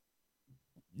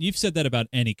 You've said that about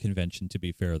any convention, to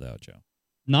be fair, though, Joe.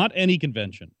 Not any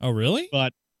convention. Oh, really?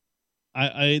 But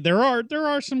there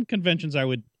are some conventions I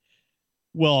would.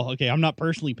 Well, okay, I'm not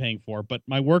personally paying for, but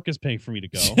my work is paying for me to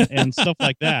go and stuff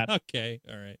like that. Okay,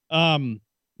 all right.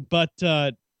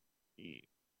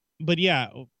 But yeah,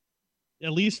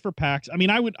 at least for PAX. I mean,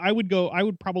 I would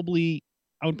probably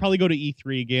go to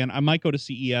E3 again. I might go to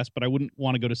CES, but I wouldn't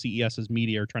want to go to CES as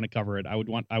media or trying to cover it. I would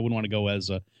want to go as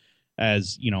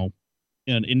an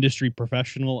industry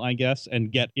professional, I guess,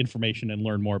 and get information and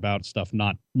learn more about stuff.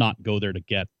 Not go there to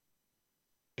get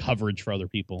coverage for other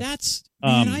people. That's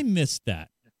I missed that.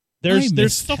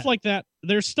 There's stuff like that.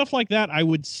 There's stuff like that I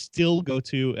would still go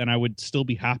to, and I would still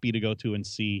be happy to go to and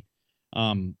see.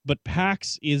 But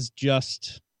PAX is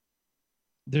just.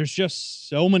 There's just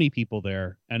so many people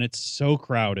there, and it's so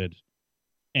crowded.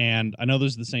 And I know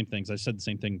those are the same things. I said the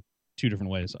same thing 2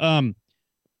 different ways.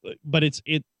 But it's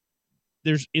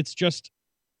just,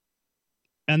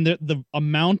 and the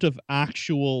amount of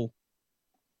actual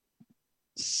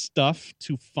stuff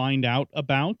to find out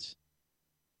about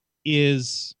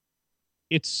it's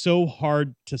so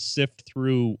hard to sift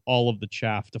through all of the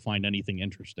chaff to find anything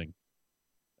interesting.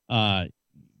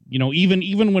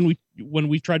 Even when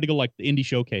we tried to go like the indie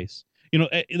showcase, one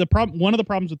of the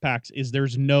problems with PAX is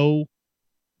there's no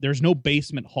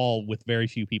basement hall with very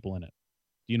few people in it.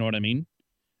 Do you know what I mean?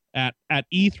 At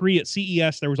E3, at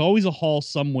CES, there was always a hall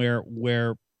somewhere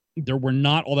where there were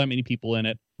not all that many people in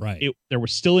it. Right. There were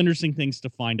still interesting things to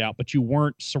find out, but you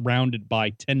weren't surrounded by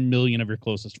 10 million of your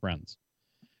closest friends,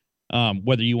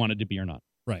 whether you wanted to be or not.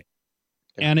 Right.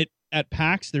 And at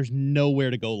PAX, there's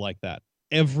nowhere to go like that.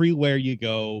 everywhere you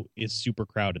go is super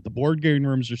crowded. The board game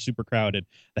rooms are super crowded.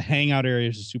 The hangout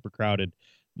areas are super crowded.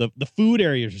 The food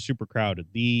areas are super crowded.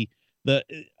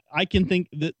 I can think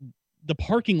that the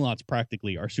parking lots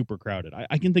practically are super crowded.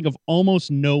 I can think of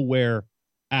almost nowhere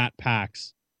at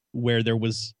PAX where there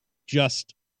was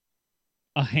just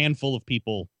a handful of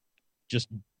people, just,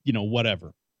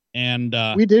 whatever. And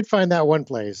we did find that one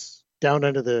place down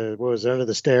under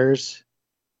the stairs,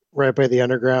 right by the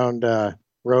underground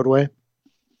roadway.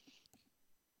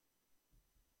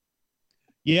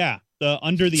 Yeah,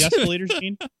 under the escalators,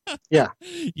 Gene? Yeah.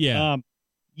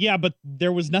 Yeah, but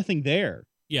there was nothing there.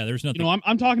 Yeah, there's nothing.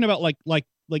 I'm talking about like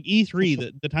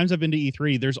E3. The times I've been to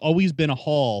E3, there's always been a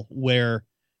hall where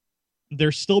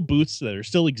there's still booths there, there's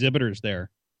still exhibitors there,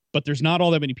 but there's not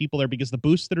all that many people there because the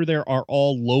booths that are there are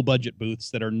all low budget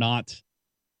booths that are not,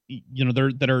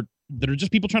 that are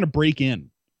just people trying to break in.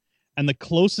 And the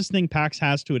closest thing PAX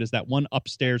has to it is that one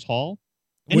upstairs hall.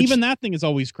 And even that thing is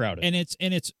always crowded. And it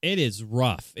is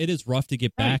rough. It is rough to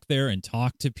get back there and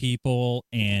talk to people.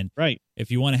 And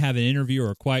if you want to have an interview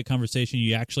or a quiet conversation,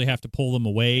 you actually have to pull them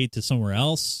away to somewhere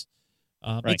else.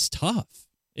 It's tough.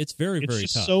 It's very tough.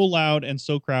 It's just so loud and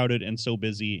so crowded and so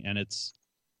busy, and it's.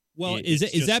 Well,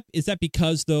 is that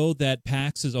because though that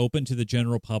PAX is open to the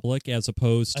general public as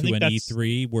opposed to an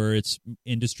E3 where it's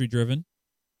industry driven?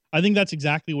 I think that's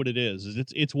exactly what it is.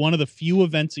 It's one of the few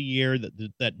events a year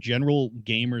that general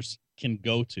gamers can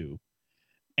go to,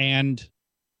 and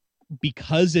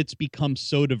because it's become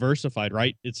so diversified,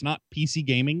 right? It's not PC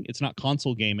gaming, it's not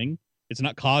console gaming, it's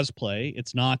not cosplay,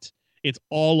 it's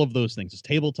all of those things. It's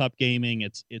tabletop gaming.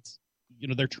 It's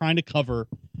they're trying to cover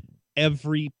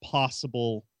every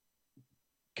possible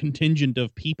contingent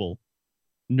of people,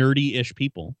 nerdy-ish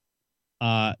people.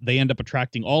 They end up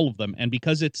attracting all of them, and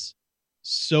because it's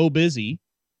so busy,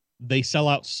 they sell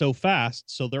out so fast,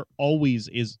 so they're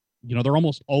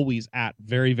almost always at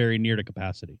very, very near to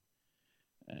capacity.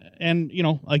 And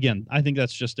again, I think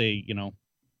that's just a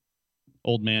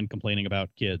old man complaining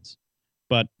about kids,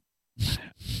 but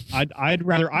I'd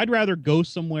rather go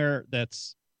somewhere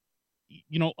that's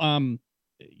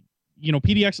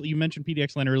PDX. You mentioned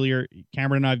PDX Land earlier.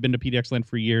 Cameron and I have been to PDX Land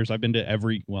for years. I've been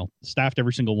to staffed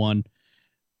every single one.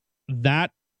 That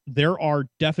there are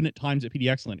definite times at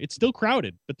PDX Land. It's still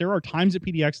crowded, but there are times at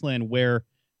PDX Land where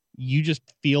you just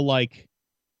feel like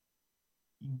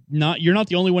you're not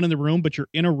the only one in the room, but you're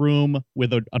in a room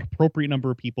with an appropriate number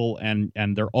of people, and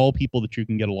they're all people that you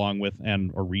can get along with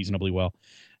or reasonably well.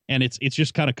 And it's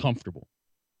just kind of comfortable.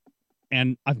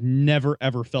 And I've never,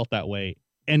 ever felt that way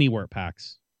anywhere at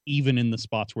PAX, even in the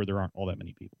spots where there aren't all that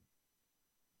many people.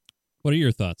 What are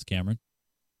your thoughts, Cameron?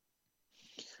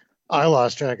 I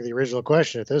lost track of the original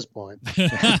question at this point.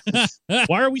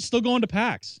 Why are we still going to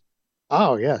PAX?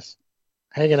 Oh, yes.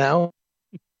 Hanging out.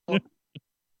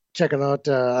 Checking out,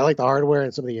 I like the hardware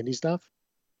and some of the indie stuff.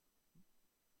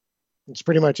 That's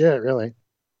pretty much it, really.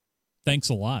 Thanks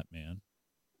a lot, man.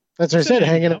 That's what I said,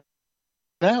 hanging out.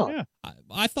 Yeah.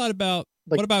 I thought about,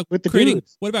 like, what about with the creating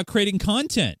dudes. What about creating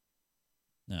content?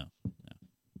 No.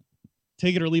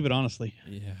 Take it or leave it, honestly.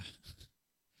 Yeah.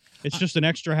 It's just an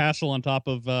extra hassle on top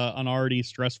of an already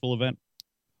stressful event.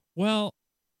 Well,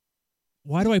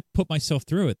 why do I put myself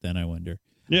through it then, I wonder?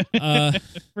 Yeah.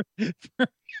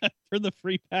 For the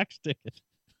free PAX ticket.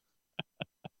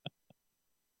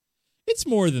 It's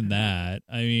more than that.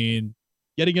 I mean,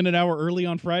 getting in an hour early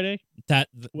on Friday?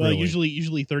 Really,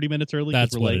 usually 30 minutes early.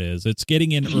 That's what it is. It's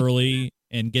getting in early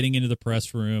and getting into the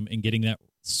press room and getting that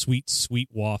sweet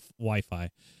Wi-Fi.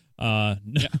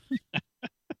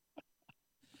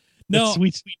 No,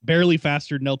 sweet, barely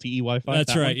faster than LTE Wi-Fi.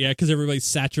 That's right. Yeah, because everybody's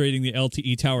saturating the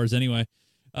LTE towers anyway.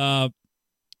 For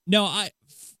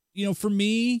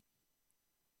me,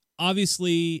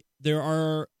 obviously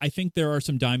I think there are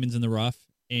some diamonds in the rough,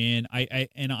 and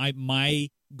my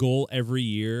goal every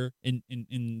year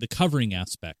in the covering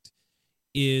aspect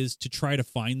is to try to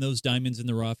find those diamonds in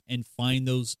the rough and find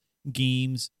those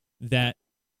games that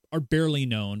are barely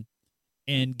known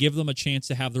and give them a chance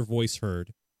to have their voice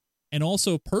heard. And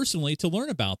also personally to learn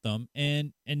about them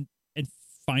and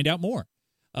find out more.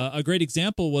 A great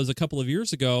example was a couple of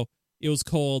years ago. It was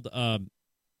called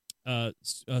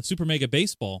Super Mega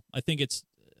Baseball. I think it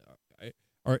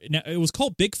was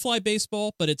called Big Fly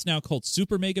Baseball, but it's now called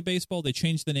Super Mega Baseball. They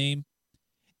changed the name,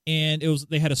 and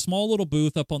they had a small little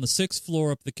booth up on the 6th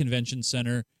floor up at the convention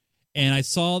center. And I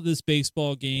saw this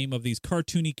baseball game of these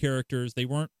cartoony characters. They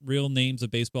weren't real names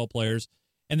of baseball players,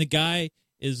 and the guy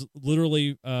is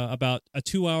literally about a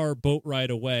 2-hour boat ride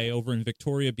away over in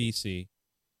Victoria, BC.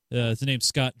 His name's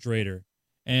Scott Drader.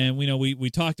 And we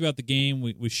talked about the game.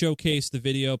 We showcased the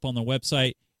video up on the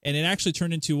website, and it actually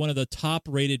turned into one of the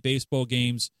top-rated baseball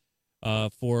games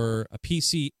for a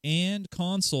PC and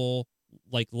console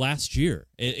like last year.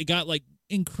 It got like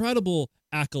incredible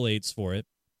accolades for it.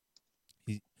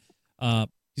 He's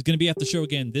going to be at the show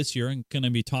again this year, and going to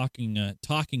be talking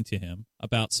to him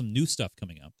about some new stuff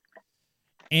coming up.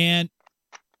 And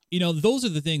those are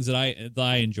the things that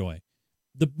I enjoy.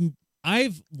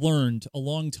 I've learned a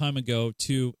long time ago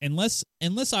to unless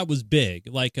I was big,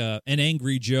 like an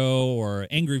Angry Joe or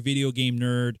Angry Video Game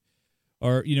Nerd,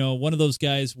 or one of those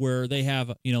guys where they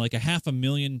have like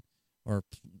 500,000 or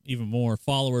even more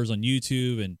followers on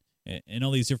YouTube and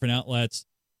all these different outlets,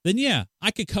 then yeah,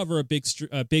 I could cover a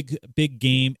big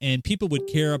game and people would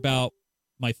care about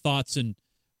my thoughts and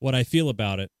what I feel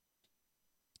about it.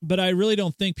 But I really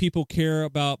don't think people care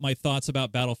about my thoughts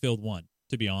about Battlefield 1,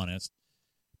 to be honest.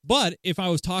 But if I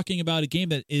was talking about a game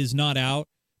that is not out,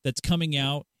 that's coming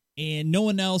out, and no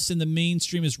one else in the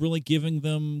mainstream is really giving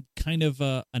them kind of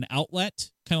an outlet,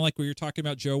 kind of like what you're talking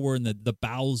about, Joe, we're in the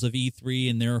bowels of E3,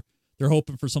 and they're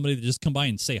hoping for somebody to just come by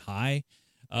and say hi.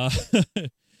 That's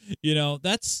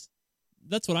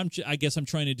what I guess I'm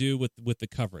trying to do with the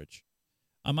coverage.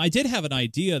 I did have an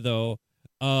idea, though,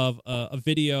 of a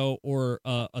video or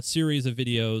a series of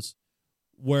videos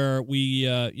where we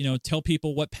tell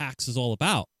people what PAX is all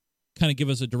about, kind of give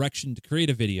us a direction to create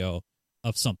a video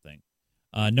of something.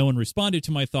 No one responded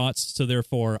to my thoughts, so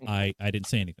therefore I didn't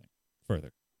say anything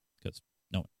further because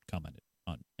no one commented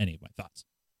on any of my thoughts.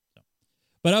 So.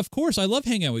 But of course, I love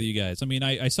hanging out with you guys. I mean,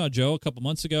 I saw Joe a couple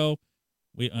months ago.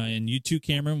 And you too,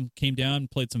 Cameron, came down,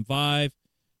 played some Vive,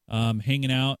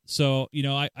 hanging out. So,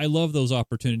 I love those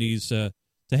opportunities to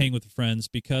hang with the friends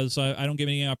because I don't get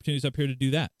any opportunities up here to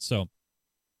do that.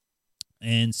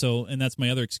 And that's my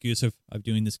other excuse of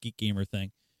doing this Geek Gamer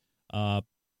thing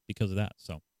because of that.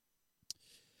 So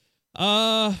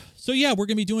yeah, we're going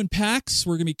to be doing PAX.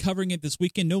 We're going to be covering it this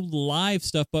weekend. No live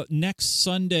stuff, but next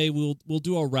Sunday we'll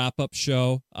do a wrap-up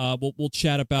show. We'll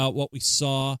chat about what we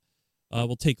saw.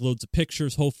 We'll take loads of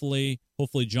pictures, hopefully.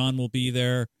 Hopefully John will be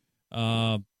there,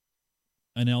 and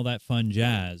all that fun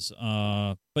jazz.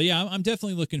 But yeah, I'm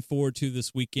definitely looking forward to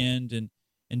this weekend and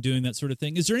doing that sort of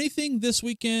thing. Is there anything this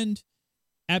weekend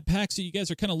at PAX that you guys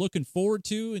are kind of looking forward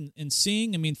to and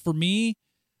seeing? I mean, for me,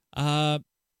 the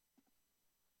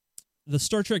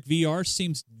Star Trek VR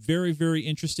seems very, very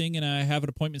interesting, and I have an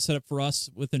appointment set up for us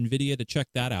with NVIDIA to check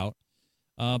that out.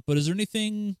 But is there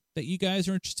anything that you guys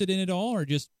are interested in at all, or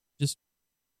just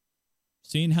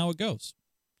seeing how it goes?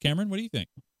 Cameron, what do you think?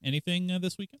 Anything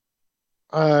this weekend?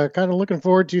 Kind of looking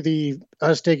forward to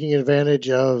us taking advantage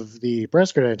of the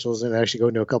press credentials and actually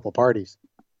going to a couple parties.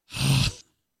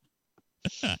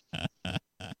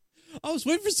 I was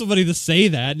waiting for somebody to say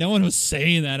that. No one was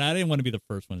saying that. I didn't want to be the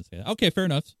first one to say that. Okay, fair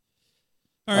enough.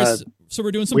 All right, so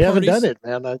we're doing some parties. We haven't done it,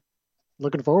 man. I'm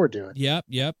looking forward to it. Yep.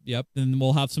 And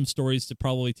we'll have some stories to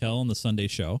probably tell on the Sunday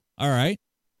show. All right,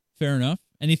 fair enough.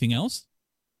 Anything else?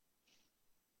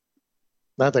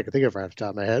 Not that I can think of right off the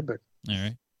top of my head, but all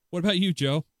right. What about you,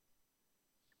 Joe?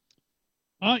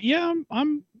 Yeah,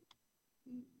 I'm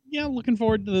looking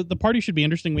forward to the party. Should be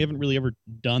interesting. We haven't really ever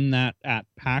done that at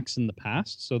PAX in the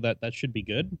past, so that should be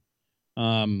good.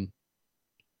 I've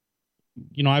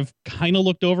kind of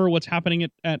looked over what's happening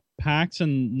at PAX,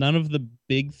 and none of the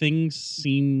big things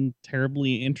seem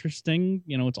terribly interesting.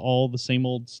 It's all the same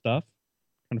old stuff.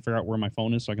 Trying to figure out where my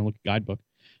phone is so I can look at Guidebook.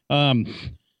 That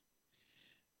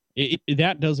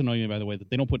does annoy me, by the way, that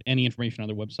they don't put any information on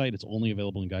their website. It's only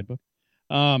available in Guidebook.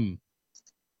 Yeah,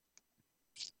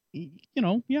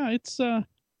 it's I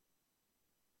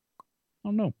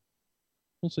don't know.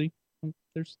 We'll see.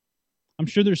 I'm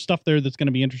sure there's stuff there that's going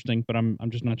to be interesting, but I'm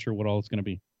just not sure what all it's going to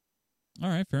be. All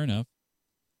right, fair enough.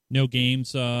 No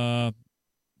games that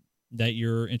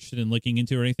you're interested in looking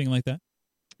into or anything like that?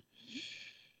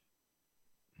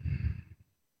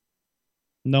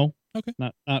 No. Okay.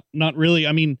 Not really.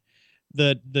 I mean,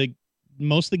 the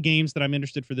most of the games that I'm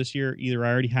interested for this year either I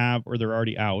already have or they're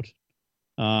already out.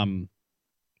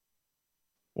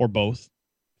 Or both,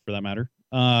 for that matter.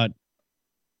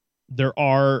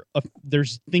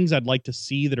 There's things I'd like to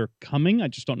see that are coming. I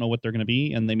just don't know what they're going to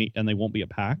be, and they won't be at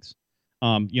PAX.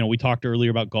 We talked earlier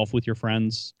about Golf with Your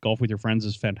Friends. Golf with Your Friends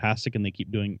is fantastic, and they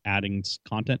keep adding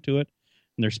content to it.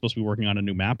 And they're supposed to be working on a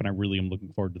new map, and I really am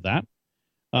looking forward to that.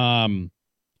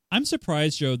 I'm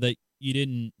surprised, Joe, that you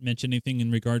didn't mention anything in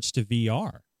regards to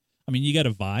VR. I mean, you got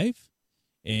a Vive,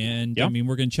 and yep. I mean,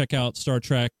 we're going to check out the Star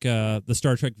Trek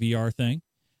VR thing,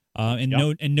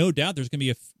 no doubt there's going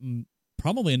to be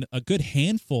probably a good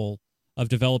handful of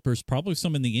developers, probably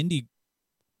some in the indie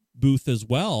booth as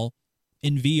well,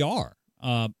 in VR.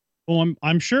 Well,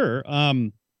 I'm sure.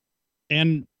 And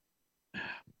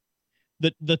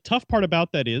The tough part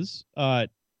about that is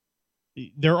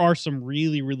there are some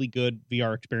really, really good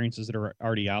VR experiences that are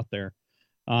already out there.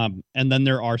 And then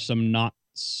there are some not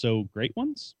so great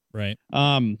ones. Right.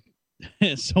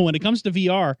 So when it comes to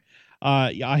VR,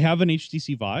 I have an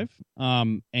HTC Vive,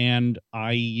 and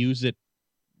I use it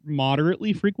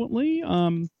moderately frequently.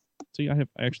 So I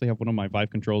actually have one of my Vive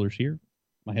controllers here.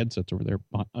 My headset's over there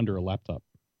under a laptop.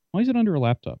 Why is it under a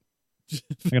laptop?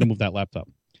 I got to move that laptop.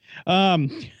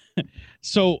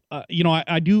 So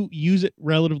I do use it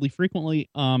relatively frequently.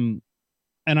 And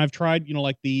I've tried,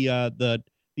 like the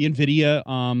NVIDIA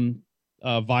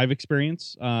Vive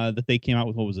experience that they came out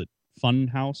with. What was it? Fun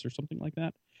House or something like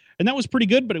that. And that was pretty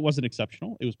good, but it wasn't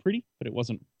exceptional. It was pretty, but it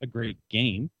wasn't a great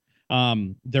game.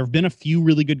 There have been a few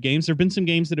really good games. There have been some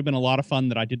games that have been a lot of fun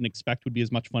that I didn't expect would be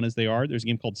as much fun as they are. There's a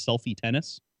game called Selfie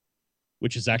Tennis,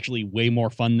 which is actually way more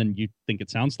fun than you think it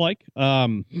sounds like.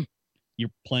 You're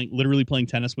literally playing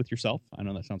tennis with yourself. I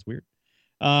know that sounds weird.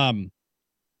 And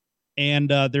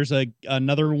there's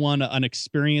another one, an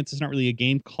experience. It's not really a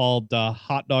game, called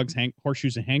Hot Dogs,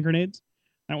 Horseshoes, and Hand Grenades.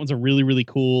 That one's a really, really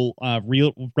cool,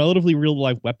 relatively real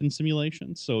life weapon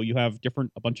simulation. So you have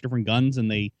a bunch of different guns,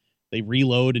 and they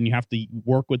reload, and you have to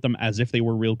work with them as if they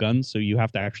were real guns. So you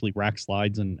have to actually rack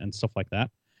slides and stuff like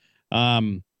that.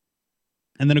 And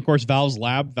then of course Valve's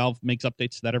Lab. Valve makes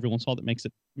updates to that every once in a while that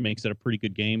makes it a pretty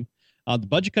good game. The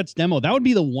Budget Cuts demo, that would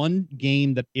be the one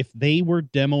game that if they were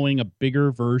demoing a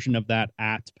bigger version of that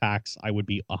at PAX, I would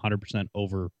be 100%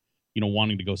 over,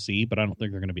 wanting to go see. But I don't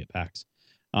think they're going to be at PAX.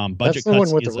 Budget That's the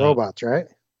Cuts one with the robots, right?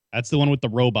 That's the one with the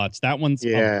robots. That one's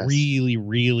a really,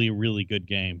 really, really good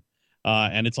game.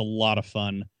 And it's a lot of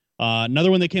fun.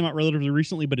 Another one that came out relatively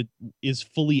recently, but it is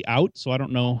fully out, so I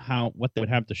don't know what they would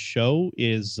have to show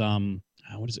is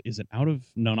what is it? Is it out of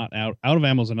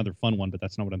ammo is another fun one, but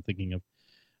that's not what I'm thinking of.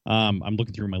 I'm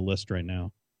looking through my list right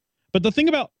now. But the thing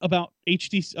about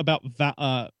HTC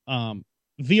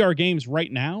VR games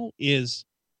right now is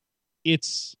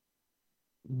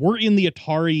we're in the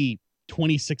Atari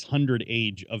 2600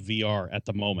 age of VR at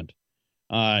the moment.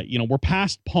 We're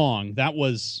past Pong. That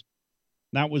was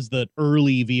the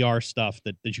early VR stuff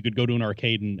that you could go to an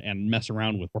arcade and mess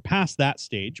around with. We're past that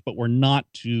stage, but we're not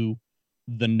to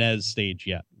the NES stage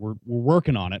yet. We're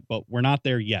working on it, but we're not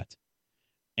there yet.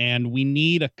 And we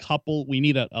need a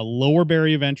lower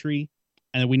barrier of entry,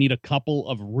 and we need a couple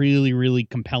of really, really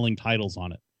compelling titles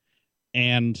on it.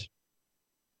 And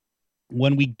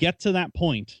when we get to that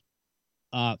point,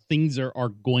 things are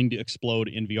going to explode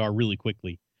in VR really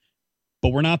quickly. But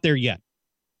we're not there yet.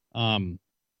 And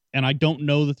I don't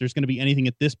know that there's going to be anything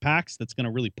at this PAX that's going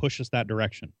to really push us that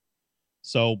direction.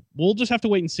 So we'll just have to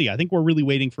wait and see. I think we're really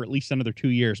waiting for at least another 2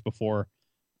 years before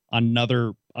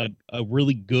another a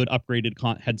really good upgraded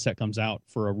headset comes out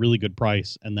for a really good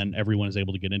price, and then everyone is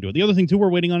able to get into it. The other thing too we're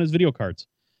waiting on is video cards.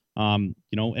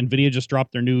 NVIDIA just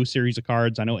dropped their new series of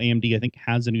cards. I know AMD, I think,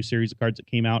 has a new series of cards that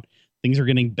came out. Things are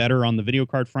getting better on the video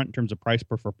card front in terms of price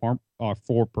for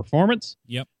performance.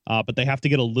 Yep. But they have to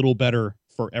get a little better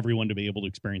for everyone to be able to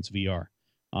experience VR.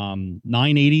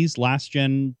 980s, last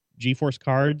gen GeForce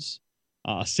cards,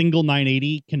 a single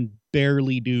 980 can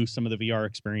barely do some of the VR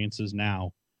experiences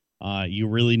now. You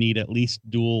really need at least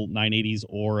dual 980s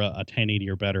or a 1080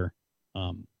 or better.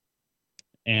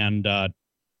 And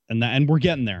we're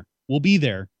getting there. We'll be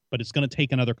there, but it's going to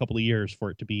take another couple of years for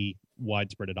it to be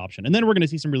widespread adoption. And then we're going to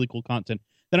see some really cool content.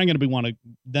 Then I'm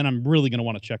really going to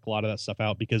want to check a lot of that stuff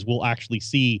out, because we'll actually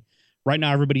see. Right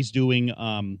now, everybody's doing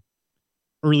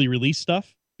early release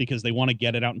stuff because they want to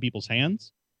get it out in people's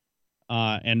hands.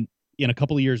 And in a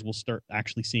couple of years, we'll start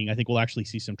actually seeing. I think we'll actually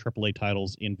see some AAA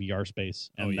titles in VR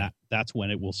space, and that's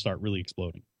when it will start really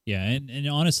exploding. Yeah, and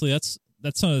honestly, that's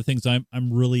some of the things I'm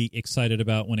really excited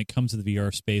about when it comes to the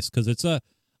VR space, because it's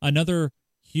another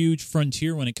huge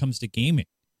frontier when it comes to gaming,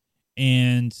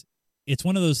 and it's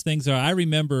one of those things that I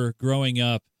remember growing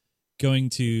up, going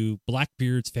to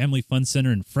Blackbeard's Family Fun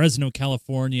Center in Fresno,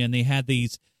 California, and they had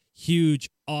these huge,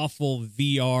 awful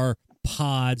VR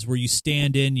pods where you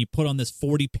stand in, you put on this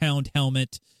 40-pound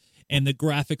helmet, and the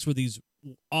graphics were these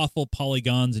awful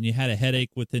polygons, and you had a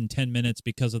headache within 10 minutes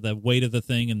because of the weight of the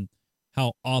thing and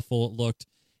how awful it looked.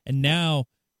 And now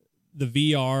the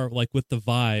VR, like with the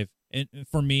Vive, and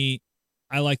for me,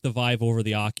 I like the Vive over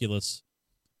the Oculus.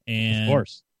 And of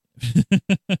course.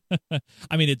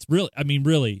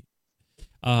 Really,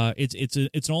 it's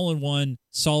an all-in-one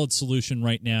solid solution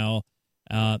right now.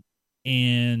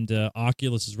 And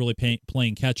Oculus is really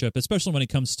playing catch up, especially when it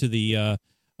comes to the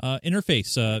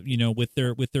interface.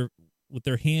 With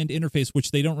their hand interface,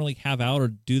 which they don't really have out, or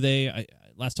do they?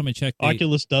 Last time I checked,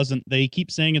 Oculus doesn't. They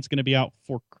keep saying it's going to be out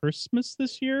for Christmas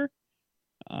this year.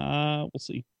 We'll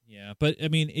see. Yeah, but I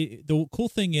mean, the cool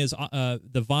thing is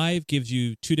the Vive gives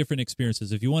you two different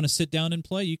experiences. If you want to sit down and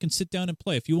play, you can sit down and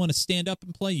play. If you want to stand up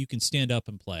and play, you can stand up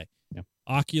and play. Yeah.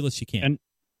 Oculus, you can't.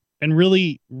 And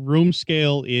really, room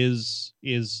scale is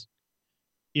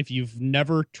if you've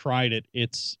never tried it,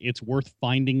 it's worth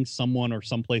finding someone or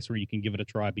someplace where you can give it a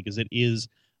try, because it is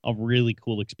a really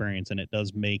cool experience, and it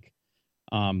does make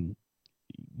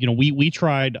we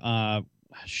tried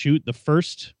the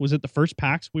first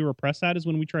PAX we were press at is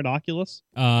when we tried Oculus.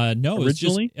 No,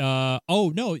 originally.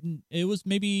 It was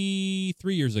maybe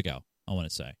 3 years ago, I want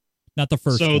to say. Not the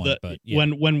first one, but yeah.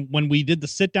 When we did the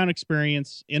sit down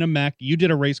experience in a mech, you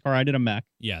did a race car, I did a mech.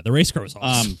 Yeah, the race car was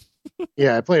awesome.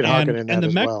 Yeah, I played Hawken in that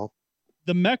as well.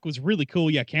 The mech was really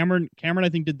cool. Yeah, Cameron I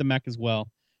think did the mech as well.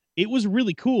 It was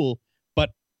really cool,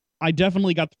 but I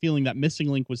definitely got the feeling that missing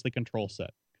link was the control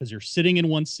set, because you're sitting in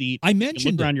one seat. I mentioned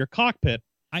you look around your cockpit,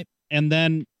 and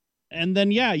then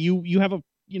yeah, you have a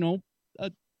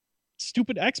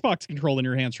stupid Xbox control in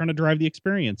your hands trying to drive the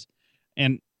experience,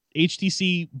 and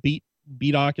HTC beat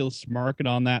Oculus market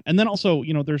on that. And then also,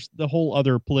 there's the whole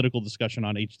other political discussion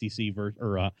on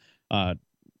HTC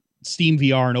Steam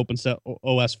VR and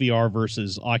OS VR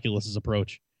versus Oculus's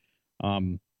approach.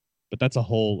 But that's a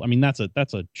whole. I mean, that's a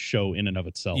show in and of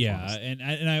itself. Yeah, honestly.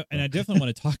 and I definitely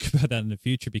want to talk about that in the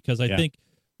future, because I think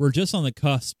we're just on the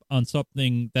cusp on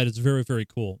something that is very, very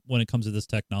cool when it comes to this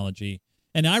technology.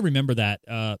 And I remember that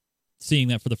seeing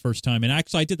that for the first time. And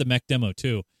actually, I did the mech demo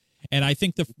too. And I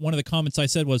think one of the comments I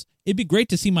said was, it'd be great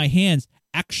to see my hands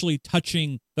actually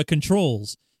touching the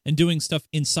controls and doing stuff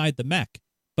inside the mech.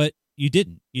 But you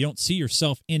didn't. You don't see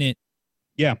yourself in it.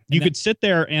 Yeah, you could sit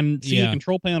there and see the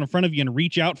control panel in front of you and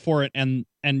reach out for it, and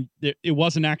it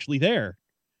wasn't actually there.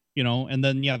 And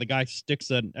then the guy sticks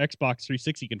an Xbox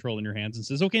 360 control in your hands and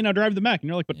says, "Okay, now drive the mech." And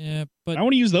you're like, "But I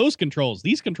want to use those controls.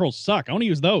 These controls suck. I want to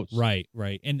use those." Right.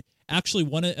 And actually,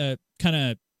 one kind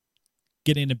of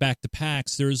getting it back to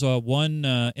PAX, there's one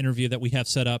interview that we have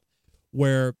set up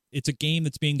where it's a game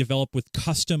that's being developed with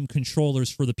custom controllers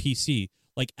for the PC,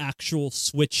 like actual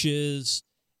switches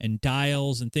and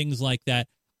dials and things like that.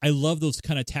 I love those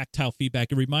kind of tactile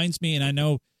feedback. It reminds me, and I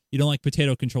know you don't like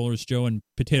potato controllers, Joe, and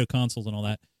potato consoles and all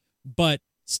that, but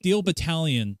Steel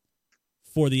Battalion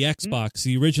for the Xbox,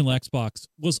 the original Xbox,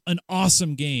 was an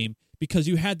awesome game, because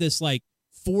you had this like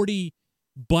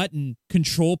 40-button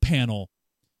control panel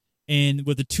and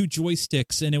with the two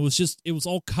joysticks, and it was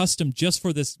all custom just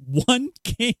for this one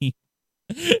game.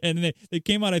 And they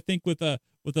came out, I think, with a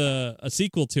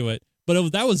sequel to it.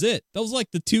 But that was it. That was like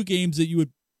the two games that you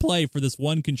would play for this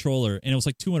one controller, and it was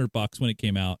like $200 when it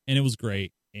came out, and it was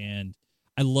great. And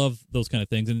I love those kind of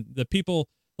things. And the people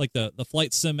like the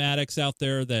flight sim addicts out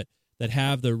there that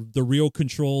have the real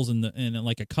controls and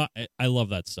I love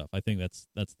that stuff. I think that's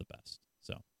the best.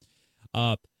 So,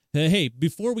 hey,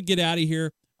 before we get out of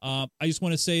here, I just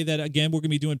want to say that, again, we're going to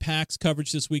be doing PAX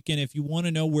coverage this weekend. If you want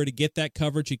to know where to get that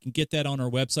coverage, you can get that on our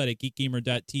website at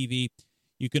geekgamer.tv.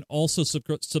 You can also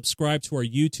subscribe to our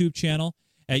YouTube channel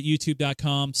at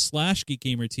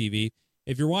youtube.com/geekgamertv.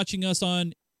 If you're watching us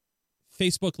on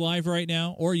Facebook Live right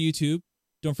now or YouTube,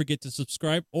 don't forget to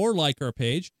subscribe or like our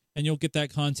page, and you'll get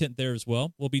that content there as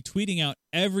well. We'll be tweeting out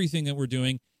everything that we're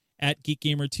doing at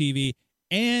GeekGamerTV.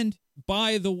 And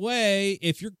by the way,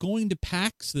 if you're going to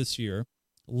PAX this year,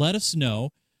 let us know,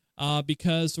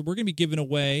 because we're going to be giving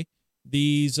away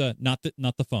these not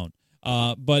the phone,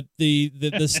 but the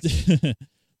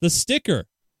the sticker.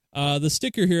 The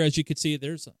sticker here, as you can see,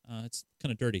 it's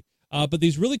kind of dirty. But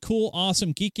these really cool,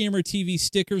 awesome Geek Gamer TV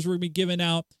stickers we're going to be giving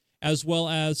out, as well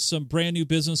as some brand new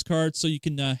business cards so you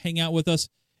can hang out with us.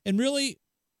 And really,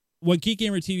 what Geek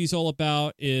Gamer TV is all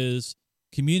about is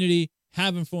community,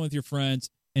 having fun with your friends,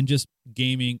 and just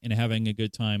gaming and having a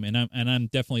good time. And I'm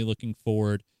definitely looking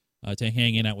forward to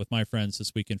hanging out with my friends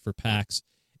this weekend for PAX.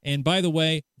 And by the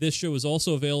way, this show is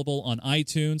also available on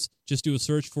iTunes. Just do a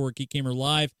search for Geek Gamer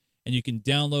Live, and you can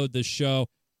download this show.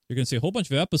 You're going to see a whole bunch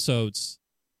of episodes,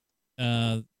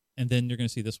 and then you're going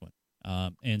to see this one.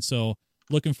 And so,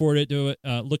 looking forward to it.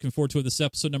 This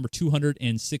episode number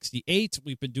 268.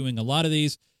 We've been doing a lot of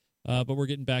these, but we're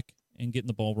getting back and getting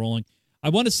the ball rolling. I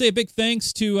want to say a big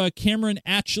thanks to Cameron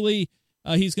Atchley.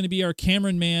 He's going to be our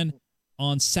Cameron man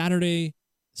on Saturday,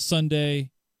 Sunday,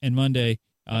 and Monday.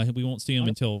 We won't see him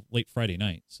until late Friday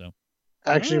night. So,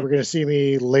 actually, we're going to see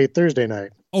me late Thursday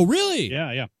night. Oh, really?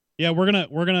 Yeah. We're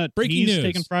gonna. Breaking news.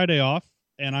 Taking Friday off,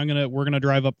 and we're gonna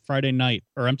drive up Friday night,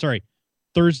 or I'm sorry,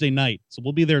 Thursday night. So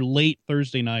we'll be there late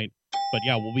Thursday night, But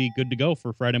yeah, we'll be good to go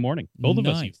for Friday morning. Both of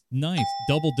us. Nice.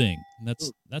 Double ding.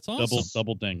 That's awesome.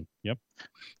 Double ding. Yep.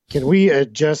 Can we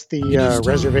adjust the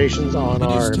reservations on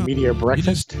our media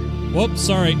breakfast? Whoops,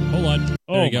 sorry. Hold on.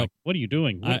 There you go. What are you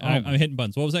doing? I'm hitting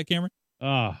buttons. What was that, Cameron?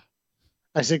 I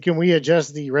said, can we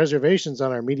adjust the reservations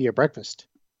on our media breakfast?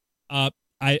 I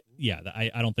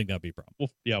don't think that'd be a problem.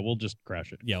 We'll just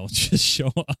crash it. Yeah, we'll just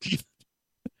show up.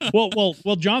 well,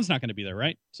 John's not going to be there,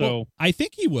 right? So I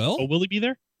think he will. Oh, will he be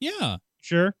there? Yeah.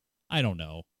 Sure. I don't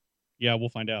know. Yeah, we'll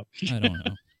find out. I don't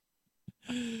know.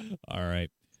 All right.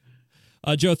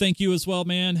 Joe, thank you as well,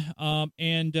 man.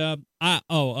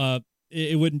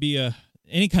 It wouldn't be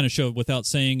any kind of show without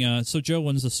saying, so Joe,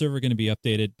 when's the server going to be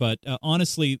updated? But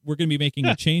honestly, we're going to be making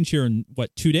a change here in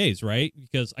 2 days, right?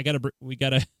 Because we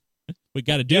gotta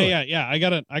do it. Yeah. I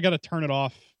gotta turn it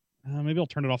off. Maybe I'll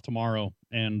turn it off tomorrow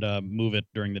and move it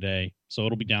during the day, so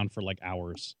it'll be down for like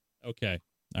hours. Okay.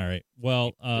 All right.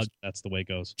 Well, that's the way it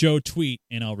goes. Joe, tweet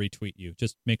and I'll retweet you.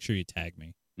 Just make sure you tag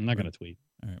me. I'm not gonna tweet.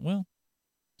 All right. Well,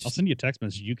 I'll send you a text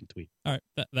message. You can tweet. All right.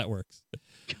 That works.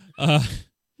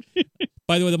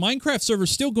 By the way, the Minecraft server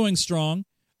is still going strong.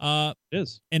 It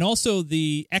is. And also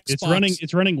the Xbox.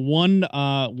 It's running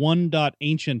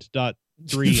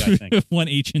 1.ancient.3, I think.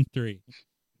 1ancient3.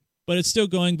 But it's still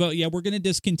going. But yeah, we're going to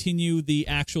discontinue the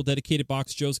actual dedicated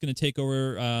box. Joe's going to take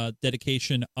over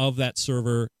dedication of that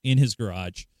server in his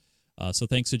garage. So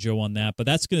thanks to Joe on that. But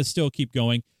that's going to still keep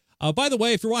going. By the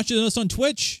way, if you're watching us on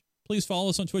Twitch, please follow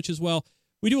us on Twitch as well.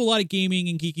 We do a lot of gaming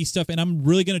and geeky stuff, and I'm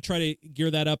really going to try to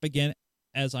gear that up again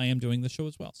as I am doing the show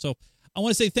as well. So I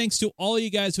want to say thanks to all of you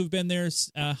guys who've been there.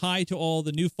 Hi to all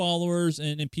the new followers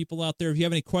and people out there. If you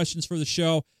have any questions for the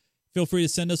show, feel free to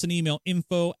send us an email,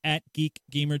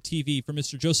 info@geekgamertv. For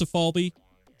Mr. Joseph Falby,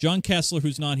 John Kessler,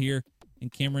 who's not here,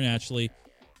 and Cameron Ashley.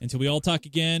 Until we all talk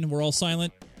again, we're all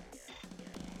silent.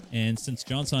 And since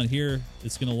John's not here,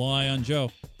 it's going to lie on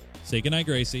Joe. Say goodnight,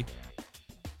 Gracie.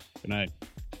 Good night.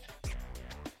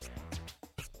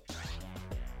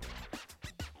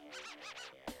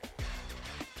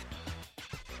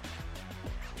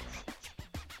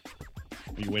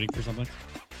 Are you waiting for something?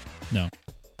 No.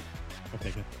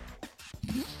 Okay, good.